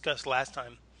discussed last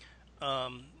time,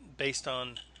 based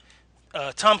on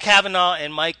Tom Cavanaugh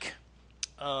and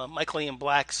Michael Ian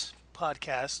Black's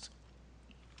podcast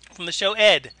from the show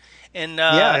Ed, and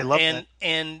I love that.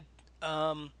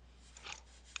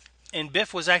 And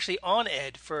Biff was actually on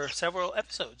Ed for several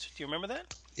episodes. Do you remember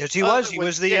that? Yes, he was. He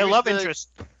was the love interest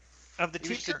of the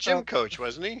teacher. He was the gym coach,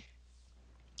 wasn't he?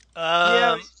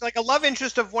 Yeah, like a love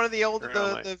interest of one of the old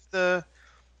the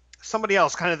somebody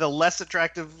else, kind of the less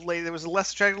attractive lady. There was a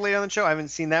less attractive lady on the show. I haven't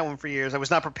seen that one for years. I was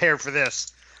not prepared for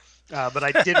this, but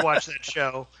I did watch that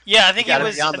show. Yeah, I think it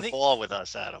was on the ball with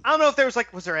us, Adam. I don't know if there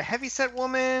was there a heavyset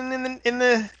woman in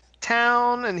the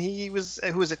town, and who was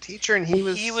a teacher, and he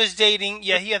was dating.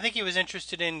 Yeah, I think he was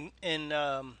interested in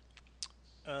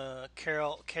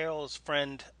Carol's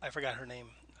friend. I forgot her name,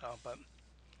 but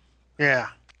yeah,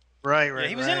 right. Yeah,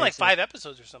 he was in like 5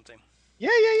 episodes or something. Yeah.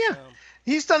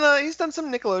 He's done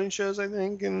some Nickelodeon shows, I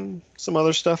think, and some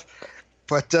other stuff.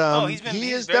 But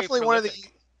he is definitely one of the.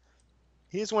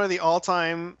 He is one of the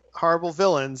all-time horrible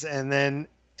villains, and then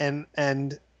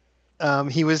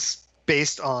he was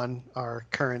based on our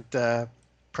current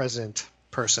president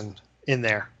person in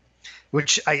there,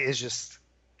 which is just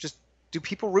do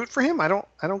people root for him? I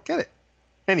don't get it.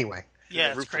 Anyway.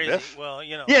 Yeah, it's crazy. Well,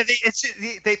 Yeah,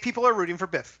 people are rooting for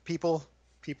Biff. People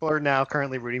are now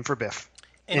currently rooting for Biff.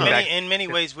 In many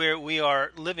ways, we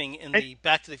are living in the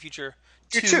Back to the Future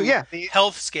 2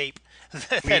 healthscape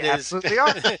that is absolutely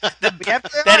are.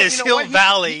 that is Hill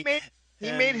Valley.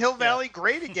 He made Hill Valley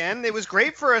great again. It was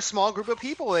great for a small group of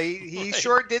people. He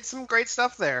sure did some great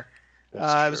stuff there. It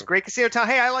was a great casino town.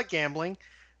 Hey, I like gambling.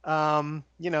 The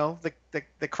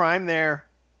crime there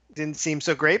didn't seem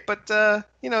so great, but as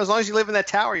long as you live in that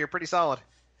tower, you're pretty solid.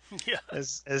 Yeah.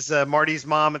 As Marty's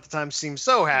mom at the time seemed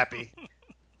so happy,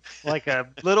 like a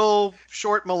little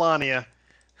short Melania.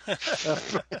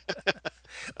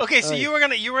 Okay, so you were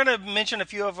gonna mention a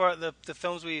few of the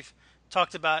films we've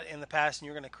talked about in the past, and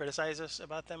you're gonna criticize us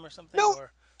about them or something.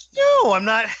 No, I'm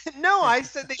not. No, I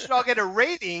said they should all get a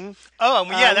rating. Oh,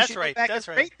 yeah, that's right. That's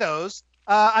right. Rate those.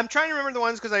 I'm trying to remember the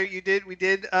ones because we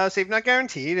did Save Not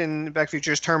Guaranteed and Back to the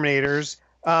Future's Terminators.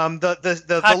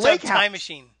 The Hot Lake Tub House. Time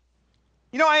Machine.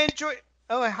 I enjoy.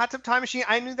 Oh, a Hot Tub Time Machine.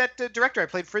 I knew that director. I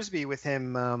played frisbee with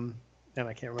him, and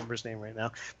I can't remember his name right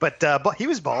now. But he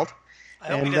was bald. I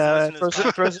hope he doesn't listen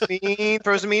to this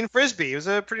throws a mean frisbee. He was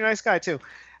a pretty nice guy too.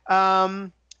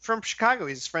 From Chicago.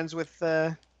 He's friends with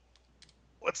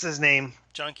what's his name?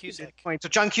 John Cusack. So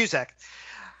John Cusack.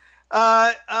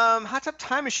 Hot Tub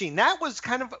Time Machine. That was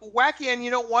kind of wacky, and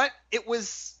you know what? It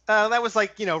was that was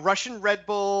like Russian Red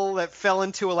Bull that fell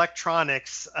into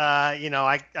electronics.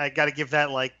 I got to give that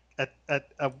like a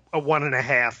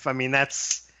 1.5. I mean, that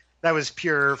was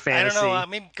pure fantasy. I don't know. I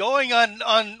mean, going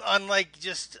on like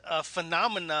just a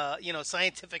phenomena,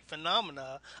 scientific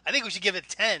phenomena. I think we should give it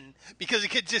 10 because it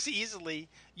could just easily.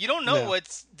 You don't know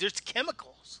there's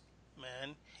chemicals,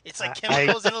 man. It's like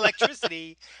chemicals and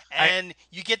electricity, and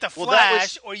you get the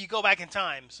flash, or you go back in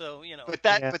time. So But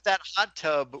that hot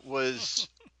tub was,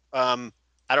 I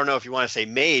don't know if you want to say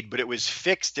made, but it was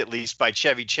fixed at least by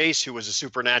Chevy Chase, who was a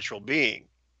supernatural being.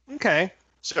 Okay.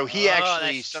 So he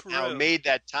actually somehow made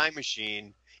that time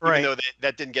machine, even though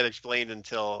that didn't get explained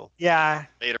until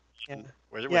later.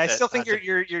 Yeah, I still think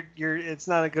you're it's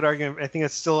not a good argument. I think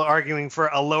it's still arguing for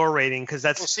a lower rating because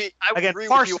that's I would agree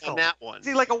with you on that one.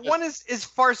 See, like a 1 is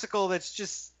farcical. That's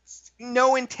just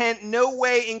no intent, no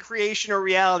way in creation or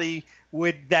reality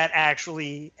would that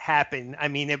actually happen. I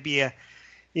mean, it'd be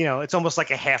it's almost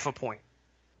like a half a point.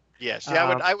 Yes,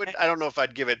 I would. I don't know if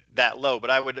I'd give it that low, but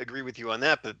I would agree with you on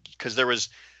that. But because there was,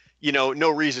 no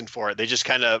reason for it. They just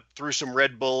kind of threw some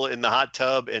Red Bull in the hot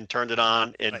tub and turned it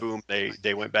on, and boom,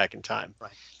 they went back in time.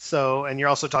 Right. So, and you're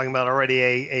also talking about already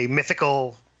a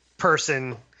mythical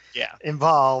person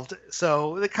involved.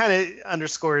 So it kind of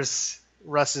underscores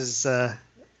Russ's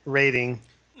rating.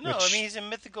 No, I mean he's a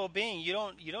mythical being. You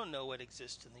don't know what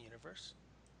exists in the universe.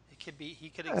 He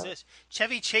could exist.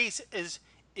 Chevy Chase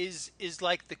is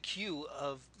like the Q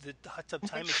of the Hot Tub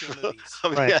Time Machine movies.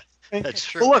 Right. Yeah, that's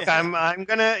true. Well, look, I'm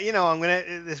gonna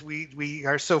we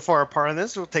are so far apart on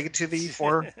this. We'll take it to the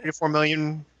 4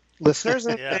 million listeners,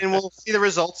 and we'll see the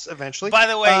results eventually. By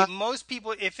the way, most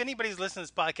people, if anybody's listening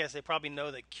to this podcast, they probably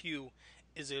know that Q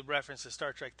is a reference to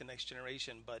Star Trek: The Next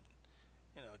Generation. But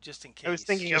just in case, I was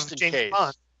thinking of James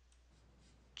Bond.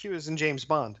 Q is in James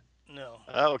Bond. No.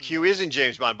 Oh, Q is in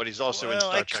James Bond, but he's also in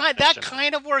Star Trek. That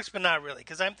kind of works, but not really,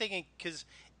 because I'm thinking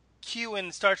Q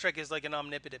in Star Trek is like an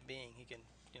omnipotent being. He can,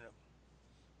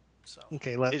 So.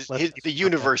 Okay, the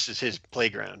universe is his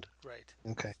playground. Right.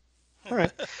 Okay. All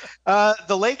right.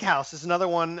 The Lake House is another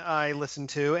one I listened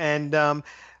to, and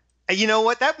you know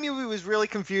what? That movie was really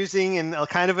confusing and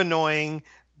kind of annoying,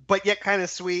 but yet kind of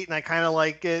sweet, and I kind of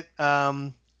like it.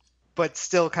 But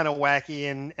still kind of wacky,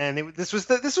 and this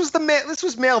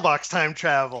was mailbox time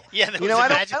travel. Yeah,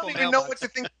 I don't even know what to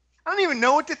think. I don't even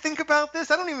know what to think about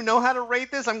this. I don't even know how to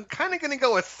rate this. I'm kind of going to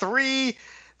go with three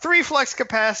flux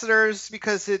capacitors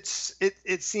because it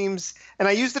seems, and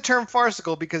I use the term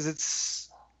farcical because it's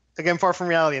again far from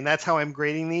reality, and that's how I'm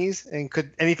grading these. And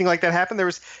could anything like that happen?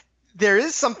 There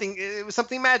is something. It was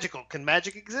something magical. Can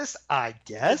magic exist? I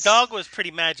guess. The dog was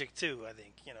pretty magic too. I think.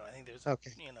 I think there's.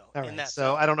 Okay. All right. In that so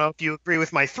film. I don't know if you agree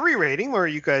with my 3 rating, or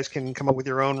you guys can come up with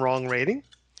your own wrong rating.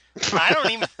 I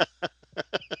don't even.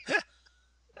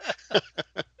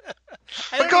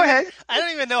 Go ahead. I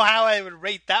don't even know how I would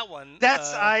rate that one.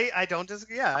 I don't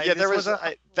disagree. Yeah.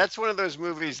 That's one of those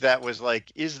movies that was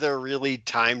like, is there really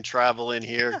time travel in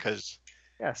here? Because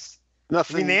yes.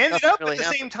 Nothing. I mean, they ended up really at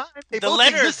the same time. They the both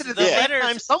letters existed at the same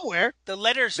time somewhere. The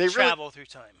letters travel through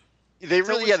time. They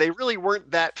really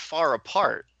weren't that far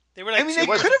apart. They were like, I mean, they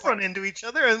could have run into each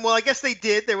other, and well, I guess they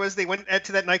did. They went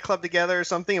to that nightclub together or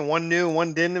something, and one knew and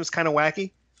one didn't. It was kind of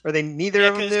wacky, or neither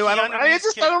of them knew. I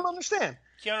don't understand.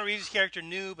 Keanu Reeves' character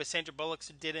knew, but Sandra Bullock's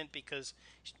didn't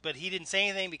but he didn't say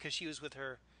anything because she was with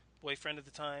her boyfriend at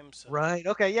the time. So. Right.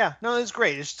 Okay. Yeah. No, it's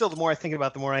great. It's still the more I think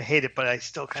about it, the more I hate it. But I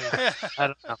still kind of I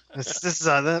don't know.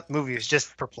 That movie was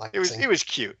just perplexing. It was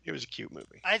cute. It was a cute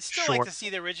movie. I'd still like to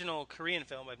see the original Korean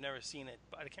film. I've never seen it,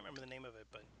 but I can't remember the name of it.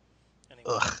 But anyway.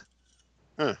 Ugh.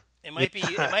 Huh. It might be.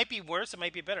 It might be worse. It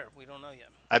might be better. We don't know yet.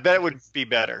 I bet it would be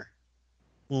better.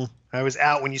 I was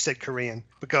out when you said Korean,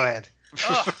 but go ahead.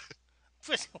 Oh.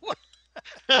 There's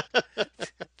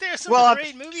some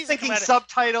great movies. Thinking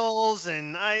subtitles,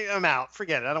 and I'm out.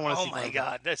 Forget it. I don't want to see. Oh my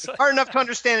god, that's hard enough to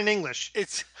understand in English.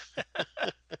 It's.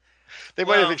 They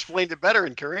might have explained it better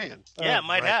in Korean. Yeah,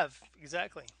 might have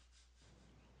exactly.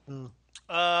 Well,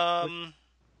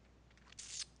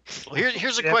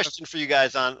 here's a question for you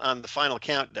guys on the final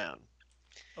countdown.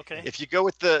 Okay. If you go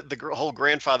with the whole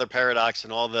grandfather paradox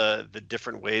and all the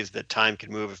different ways that time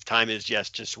can move, if time is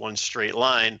just one straight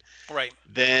line, right?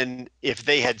 Then if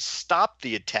they had stopped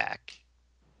the attack,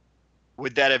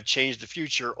 would that have changed the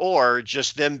future, or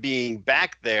just them being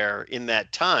back there in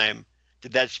that time?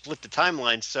 Did that split the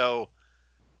timeline? So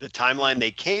the timeline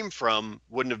they came from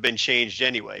wouldn't have been changed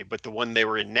anyway, but the one they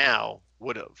were in now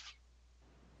would have.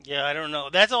 Yeah, I don't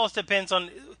know. That all depends on,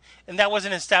 and that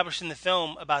wasn't established in the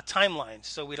film about timelines,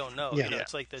 so we don't know. Yeah. You know,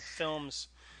 it's like the films,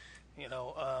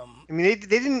 I mean, they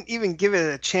didn't even give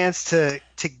it a chance to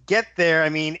get there. I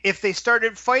mean, if they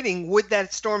started fighting, would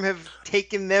that storm have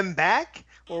taken them back,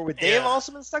 or would they have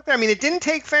also been stuck there? I mean, it didn't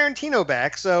take Ferrantino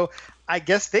back, so I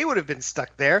guess they would have been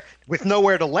stuck there with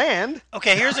nowhere to land.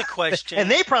 Okay, here's a question. And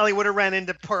they probably would have ran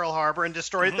into Pearl Harbor and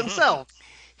destroyed it themselves.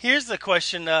 Here's the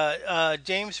question.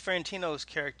 James Ferrantino's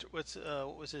character, what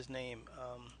was his name?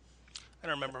 I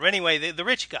don't remember. But anyway, the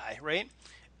rich guy, right?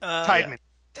 Tideman.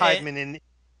 Tideman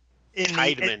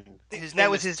Tideman. That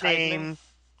was his name.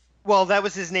 Well, that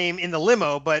was his name in the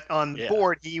limo, but on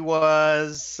board he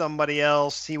was somebody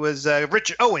else. He was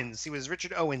Richard Owens. He was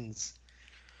Richard Owens.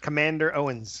 Commander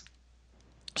Owens.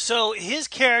 So his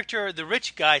character, the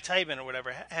rich guy, Tideman or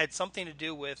whatever, had something to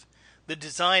do with the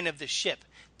design of the ship.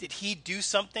 Did he do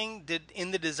something in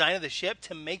the design of the ship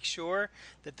to make sure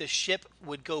that the ship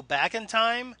would go back in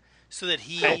time so that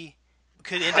he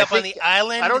could end up on the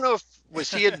island? I don't know if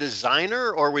was he a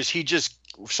designer or was he just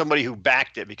somebody who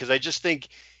backed it, because I just think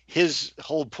his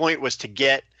whole point was to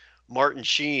get Martin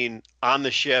Sheen on the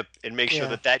ship and make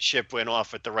sure that ship went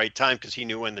off at the right time, because he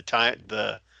knew when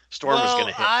the storm was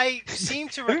going to hit. I seem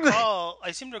to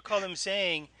recall them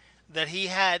saying that he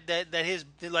had that his,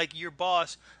 like, your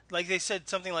boss, like they said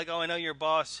something like, "Oh, I know your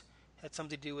boss had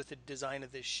something to do with the design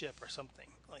of this ship," or something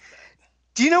like that.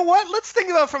 Do you know what? Let's think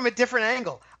about it from a different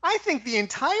angle. I think the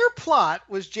entire plot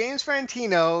was James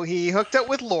Ferrantino. He hooked up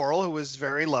with Laurel, who was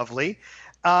very lovely,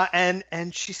 and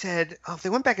she said, "Oh, if they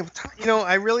went back in time,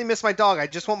 I really miss my dog. I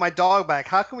just want my dog back.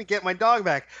 How can we get my dog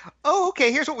back?" Oh,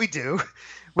 okay. Here's what we do: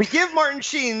 we give Martin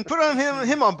Sheen, put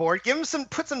him on board,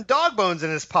 put some dog bones in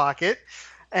his pocket.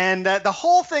 And the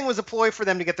whole thing was a ploy for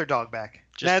them to get their dog back.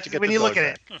 That's when you look at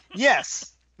it.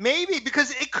 Yes, maybe,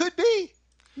 because it could be.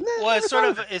 Well, it's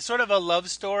sort of a love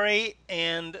story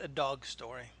and a dog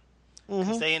story,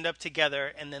 because they end up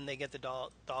together and then they get the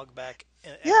dog back.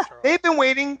 Yeah, they've been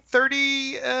waiting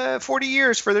 30, 40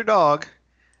 years for their dog,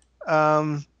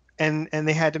 and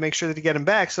they had to make sure that to get him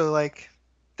back. So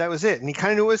that was it. And he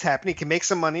kind of knew what was happening. He could make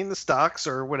some money in the stocks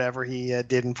or whatever he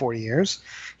did in 40 years.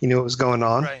 He knew what was going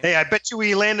on. Right. Hey, I bet you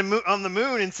we land on the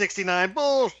moon in 69.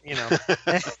 Bull,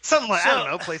 something like, I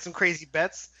don't know, play some crazy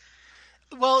bets.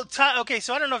 Well, okay,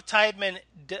 so I don't know if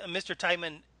Mr.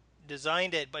 Tideman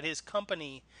designed it, but his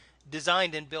company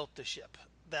designed and built the ship.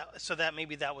 That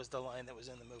maybe that was the line that was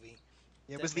in the movie.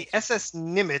 It was the SS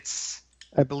Nimitz,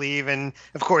 I believe, and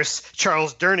of course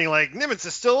Charles Durney, Nimitz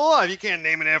is still alive. You can't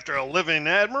name it after a living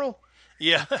admiral.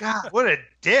 Yeah. God, what a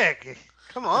dick!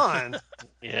 Come on.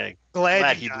 Yeah.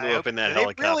 Glad he blew up in that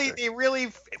helicopter. They really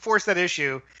forced that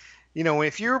issue.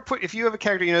 If you have a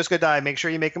character is going to die, make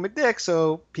sure you make him a dick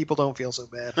so people don't feel so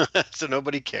bad. So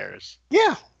nobody cares.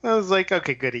 Yeah, I was like,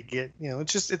 okay, good.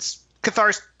 It's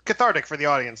cathartic for the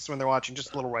audience when they're watching.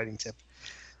 Just a little writing tip.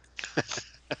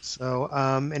 So,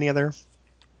 any other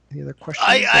questions?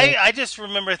 I just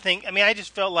remember I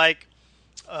just felt like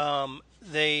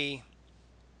the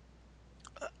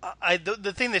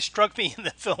thing that struck me in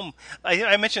the film,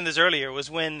 I mentioned this earlier,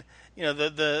 was when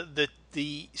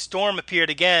the storm appeared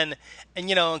again, and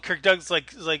and Kirk Douglas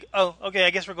was like, oh, okay, I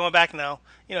guess we're going back now.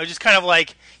 Just kind of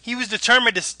like he was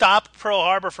determined to stop Pearl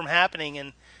Harbor from happening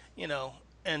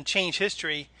and change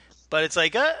history. But it's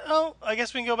like, oh, I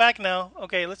guess we can go back now.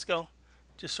 Okay, let's go.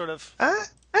 Just sort of. I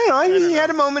don't know. He had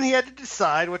a moment. He had to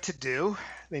decide what to do.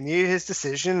 They needed his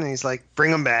decision, and he's like,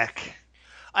 "Bring him back."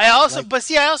 I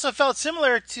also felt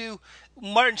similar to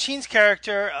Martin Sheen's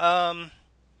character.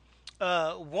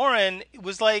 Warren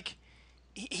was like,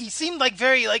 he seemed like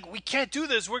very like, we can't do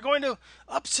this. We're going to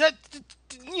upset,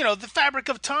 the fabric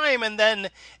of time. And then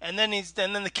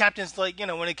the captain's like,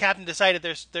 when the captain decided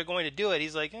they're going to do it,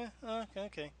 he's like,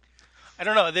 okay. I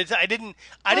don't know. I didn't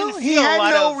feel he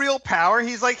had no real power.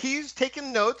 He's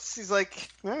taking notes. He's like,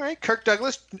 all right, Kirk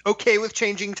Douglas, okay with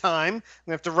changing time. I'm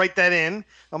gonna have to write that in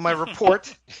on my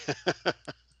report.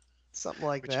 Something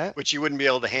like that. Which you wouldn't be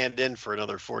able to hand in for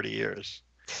another 40 years.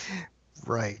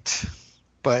 Right.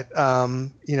 But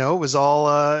it was all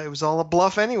a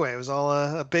bluff anyway. It was all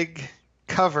a big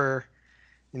cover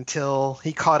until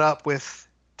he caught up with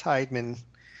Tideman,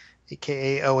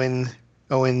 aka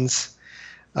Owens.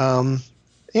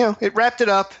 It wrapped it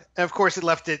up. And of course, it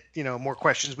left it, more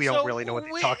questions. We don't really know what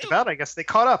they talked about. I guess they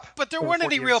caught up. But there weren't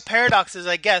any real paradoxes,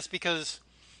 I guess, because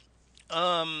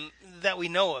that we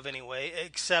know of anyway,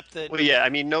 except that. Well, yeah, I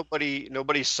mean,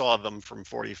 nobody saw them from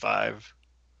 45.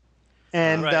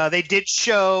 And they did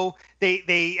show.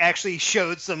 They actually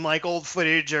showed some like old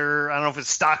footage, or I don't know if it's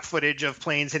stock footage of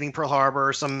planes hitting Pearl Harbor,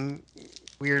 or some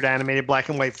weird animated black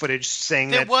and white footage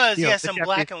saying there that was some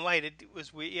black and white. It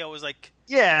was it was like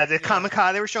the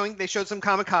kamikaze. They showed some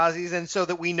kamikazes, and so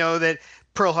that we know that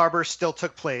Pearl Harbor still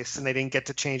took place, and they didn't get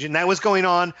to change it. And that was going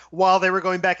on while they were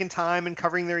going back in time and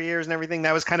covering their ears and everything.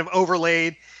 That was kind of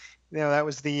overlaid. That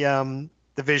was the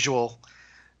visual.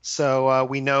 So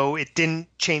we know it didn't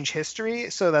change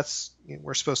history. So that's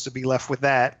we're supposed to be left with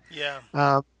that. Yeah.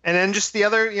 And then just the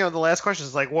other, the last question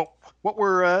is like, what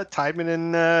were Tideman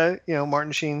and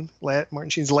Martin Sheen's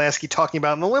Lasky talking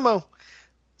about in the limo?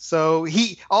 So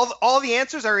all the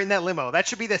answers are in that limo. That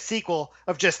should be the sequel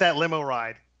of just that limo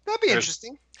ride. That'd be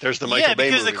interesting. There's the Michael Bay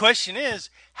because movie. The question is,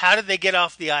 how did they get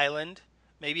off the island?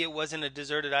 Maybe it wasn't a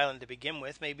deserted island to begin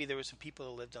with. Maybe there were some people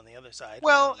who lived on the other side.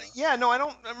 Well, I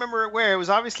don't remember where. It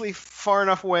was obviously far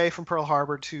enough away from Pearl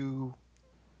Harbor to,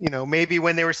 maybe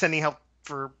when they were sending help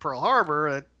for Pearl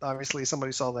Harbor, obviously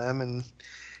somebody saw them, and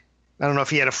I don't know if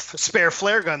he had a spare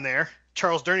flare gun there.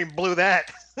 Charles Durning blew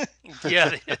that.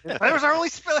 Yeah. That was our only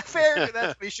flare gun.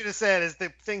 That's what he should have said is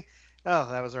the thing.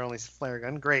 Oh, that was our only flare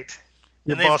gun. Great.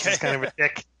 Your boss is kind of a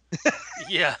dick.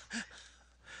 Yeah.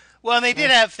 Well, and they did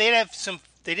have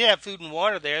food and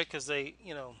water there because they,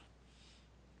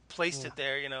 placed it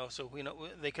there, so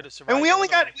they could have survived. And we only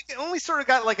sort of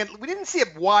got we didn't see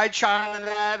a wide shot of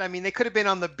that. I mean, they could have been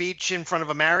on the beach in front of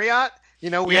a Marriott.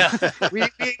 We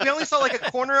only saw like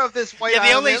a corner of this white. Yeah,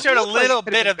 they only island. showed a little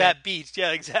bit of that beach.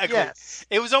 Yeah, exactly. Yes.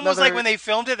 It was almost like when they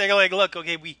filmed it, they're like, look,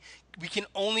 okay, we can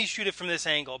only shoot it from this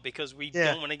angle because we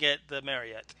don't want to get the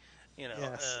Marriott.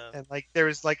 Yes. And there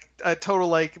was a total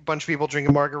bunch of people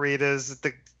drinking margaritas at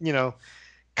the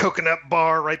coconut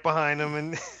bar right behind them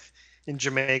and in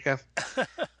Jamaica.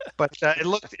 But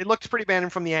it looked pretty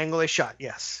bad from the angle they shot.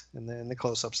 Yes, and then the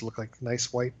close-ups look like a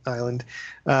nice white island.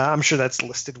 I'm sure that's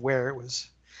listed where it was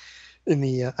in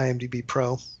the IMDb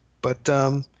Pro. But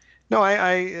no,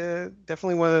 I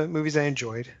definitely one of the movies I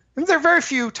enjoyed. And there are very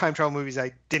few time travel movies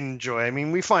I didn't enjoy. I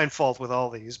mean, we find fault with all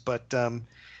these, but there's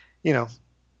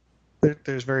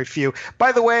very few.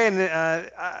 By the way, and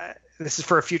this is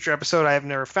for a future episode, I have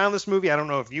never found this movie. I don't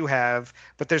know if you have,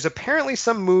 but there's apparently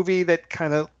some movie that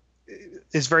kind of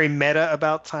is very meta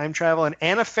about time travel, and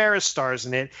Anna Faris stars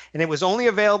in it, and it was only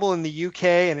available in the UK,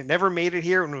 and it never made it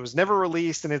here, and it was never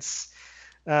released, and it's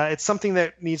something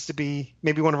that needs to be,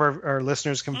 maybe one of our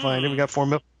listeners can find it. We got 4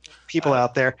 million people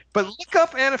out there. But look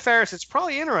up Anna Faris. It's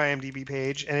probably in her IMDb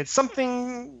page, and it's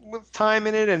something with time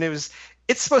in it, and it's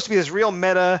supposed to be this real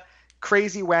meta,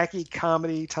 crazy, wacky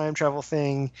comedy time travel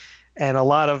thing, and a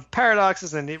lot of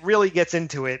paradoxes, and it really gets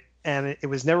into it. And it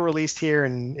was never released here,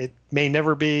 and it may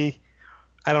never be.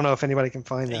 I don't know if anybody can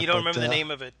find that. You don't remember the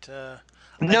name of it? No,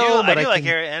 I do like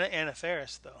Anna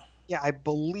Faris, though. Yeah, I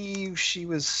believe she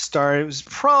was started. It was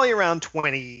probably around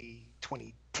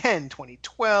 2010,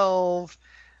 2012.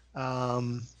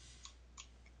 I'd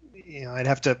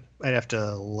have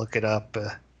to look it up.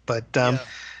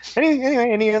 Anyway,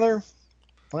 any other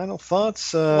final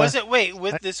thoughts? Was it?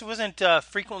 This wasn't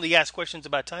frequently asked questions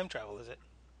about time travel, is it?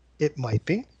 It might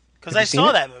be. Because I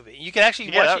saw that movie. You can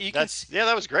actually watch it.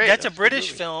 That was great. That's a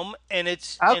British film, and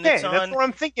it's okay. And it's on, that's what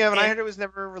I'm thinking of, and I heard it was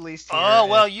never released here. Oh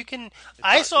well, you can.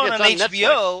 I saw it on HBO,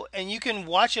 Netflix. and you can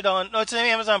watch it on. No, it's on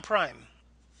Amazon Prime.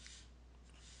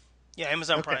 Yeah,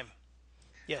 Amazon Prime.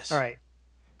 Yes. All right.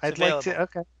 I'd like to.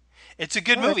 Okay. It's a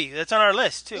good movie. That's on our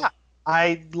list too. Yeah.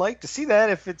 I'd like to see that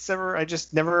if it's ever. I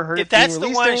just never heard If it being that's the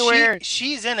released one, anywhere.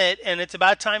 she's in it, and it's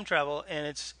about time travel, and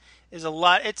it's a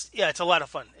lot. It's a lot of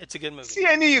fun. It's a good movie. See,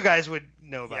 I knew you guys would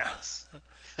know about Yeah. this.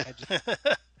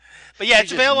 But yeah, it's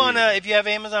just available on knew. if you have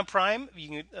Amazon Prime. You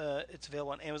can. It's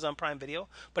available on Amazon Prime Video.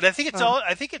 But I think it's all.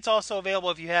 I think it's also available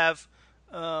if you have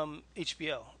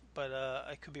HBO. But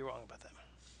I could be wrong about that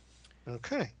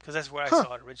Okay. because that's where I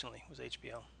saw it originally. Was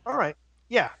HBO. All right.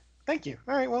 Yeah. Thank you.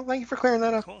 All right. Well, thank you for clearing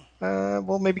that up. Cool.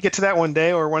 We'll maybe get to that one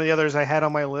day, or one of the others I had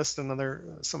on my list, some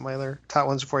of my other top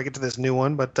ones before I get to this new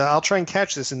one. But I'll try and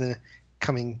catch this in the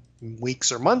coming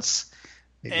weeks or months,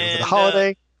 maybe over the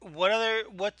holiday.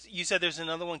 What you said? There's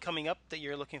another one coming up that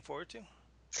you're looking forward to.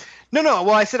 No.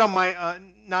 Well, I said on my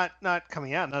not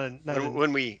coming out. Not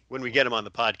When we get him on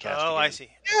the podcast. Oh, again. I see.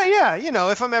 yeah.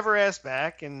 If I'm ever asked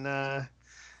back, and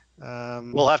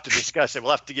We'll have to discuss it.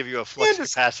 We'll have to give you a flux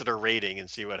just- capacitor rating and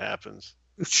see what happens.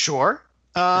 sure.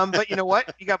 But you know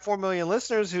what? You got 4 million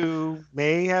listeners who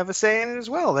may have a say in it as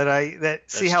well. That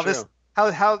see how true. this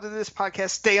how did this podcast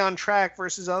stay on track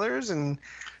versus others, and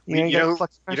You got know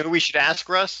flux- who we should ask,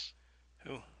 Russ?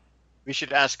 Who? We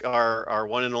should ask our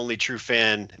one and only true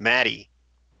fan, Maddie,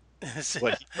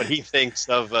 what he thinks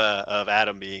of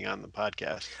Adam being on the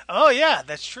podcast. Oh yeah,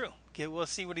 that's true. Okay, we'll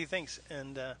see what he thinks,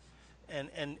 and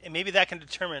maybe that can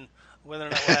determine whether or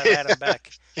not we'll have Adam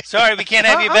back. Sorry, we can't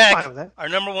have you I'm back. fine with that. Our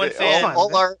number one fan.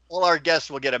 All our guests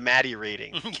will get a Maddie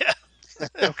rating. Yeah.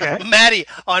 Okay. Maddie,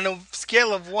 on a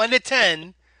scale of 1 to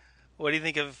 10, what do you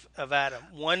think of Adam?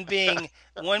 1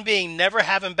 being never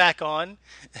have him back on,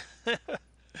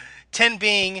 10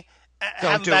 being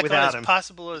have him do it back on without as him.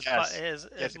 possible as, Yes.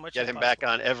 as much Get as him possible. back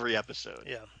on every episode.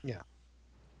 Yeah,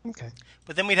 Okay.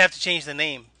 but then we'd have to change the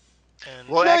name. And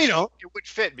Well, No, actually, you don't. it would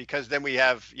fit because then we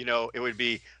have, it would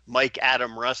be Mike,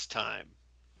 Adam, Russ time.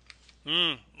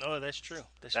 no, that's true.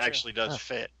 That's That true. actually does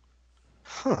fit.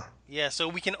 Huh. Yeah, so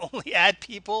we can only add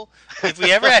people. If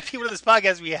we ever add people to this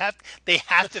podcast, they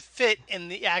have to fit in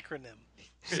the acronym.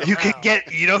 You could somehow.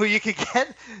 get. You know who you could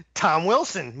get? Tom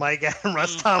Wilson, Mike and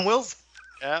Russ. Tom Wilson.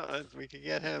 Yeah, we could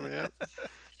get him. Yeah.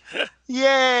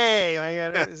 Yay! My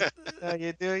God, how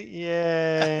you do it?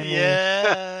 Yay!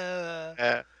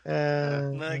 Yeah.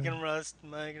 Yeah. Mike and Rust.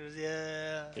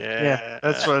 Yeah. Yeah,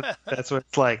 that's what it's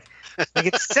like. Like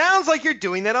it sounds like you're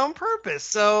doing that on purpose.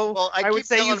 So Well, I I would keep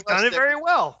say telling you've done Russ it that- very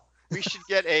well. We should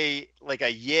get a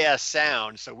yeah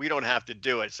sound so we don't have to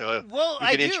do it. So Well, we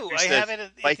I can do. introduce I this have it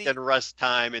at Mike the. and Russ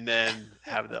time and then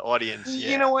have the audience.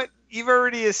 Yeah. You know what? You've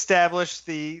already established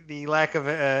the lack of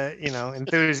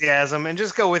enthusiasm, and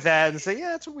just go with that and say, yeah,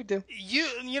 that's what we do.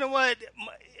 You know what?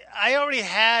 I already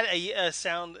had a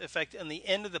sound effect on the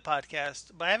end of the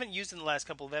podcast, but I haven't used it in the last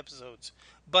couple of episodes.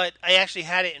 But I actually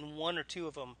had it in 1 or 2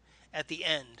 of them at the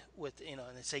end with and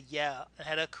it said yeah. I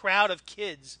had a crowd of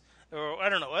kids, or I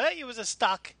don't know. It was a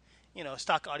stock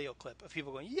audio clip of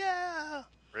people going yeah,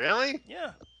 Really?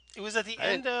 yeah. It was at the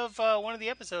end of one of the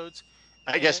episodes.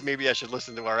 I guess maybe I should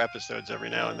listen to our episodes every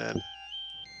now and then.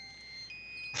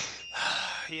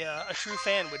 Yeah, a true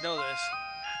fan would know this.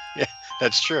 Yeah,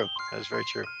 that's true. That's very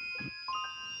true.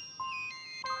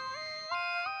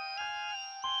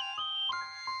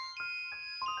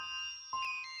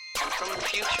 From the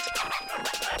future.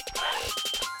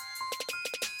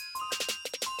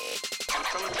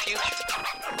 From the future.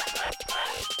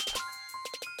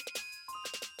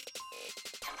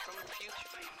 From the future.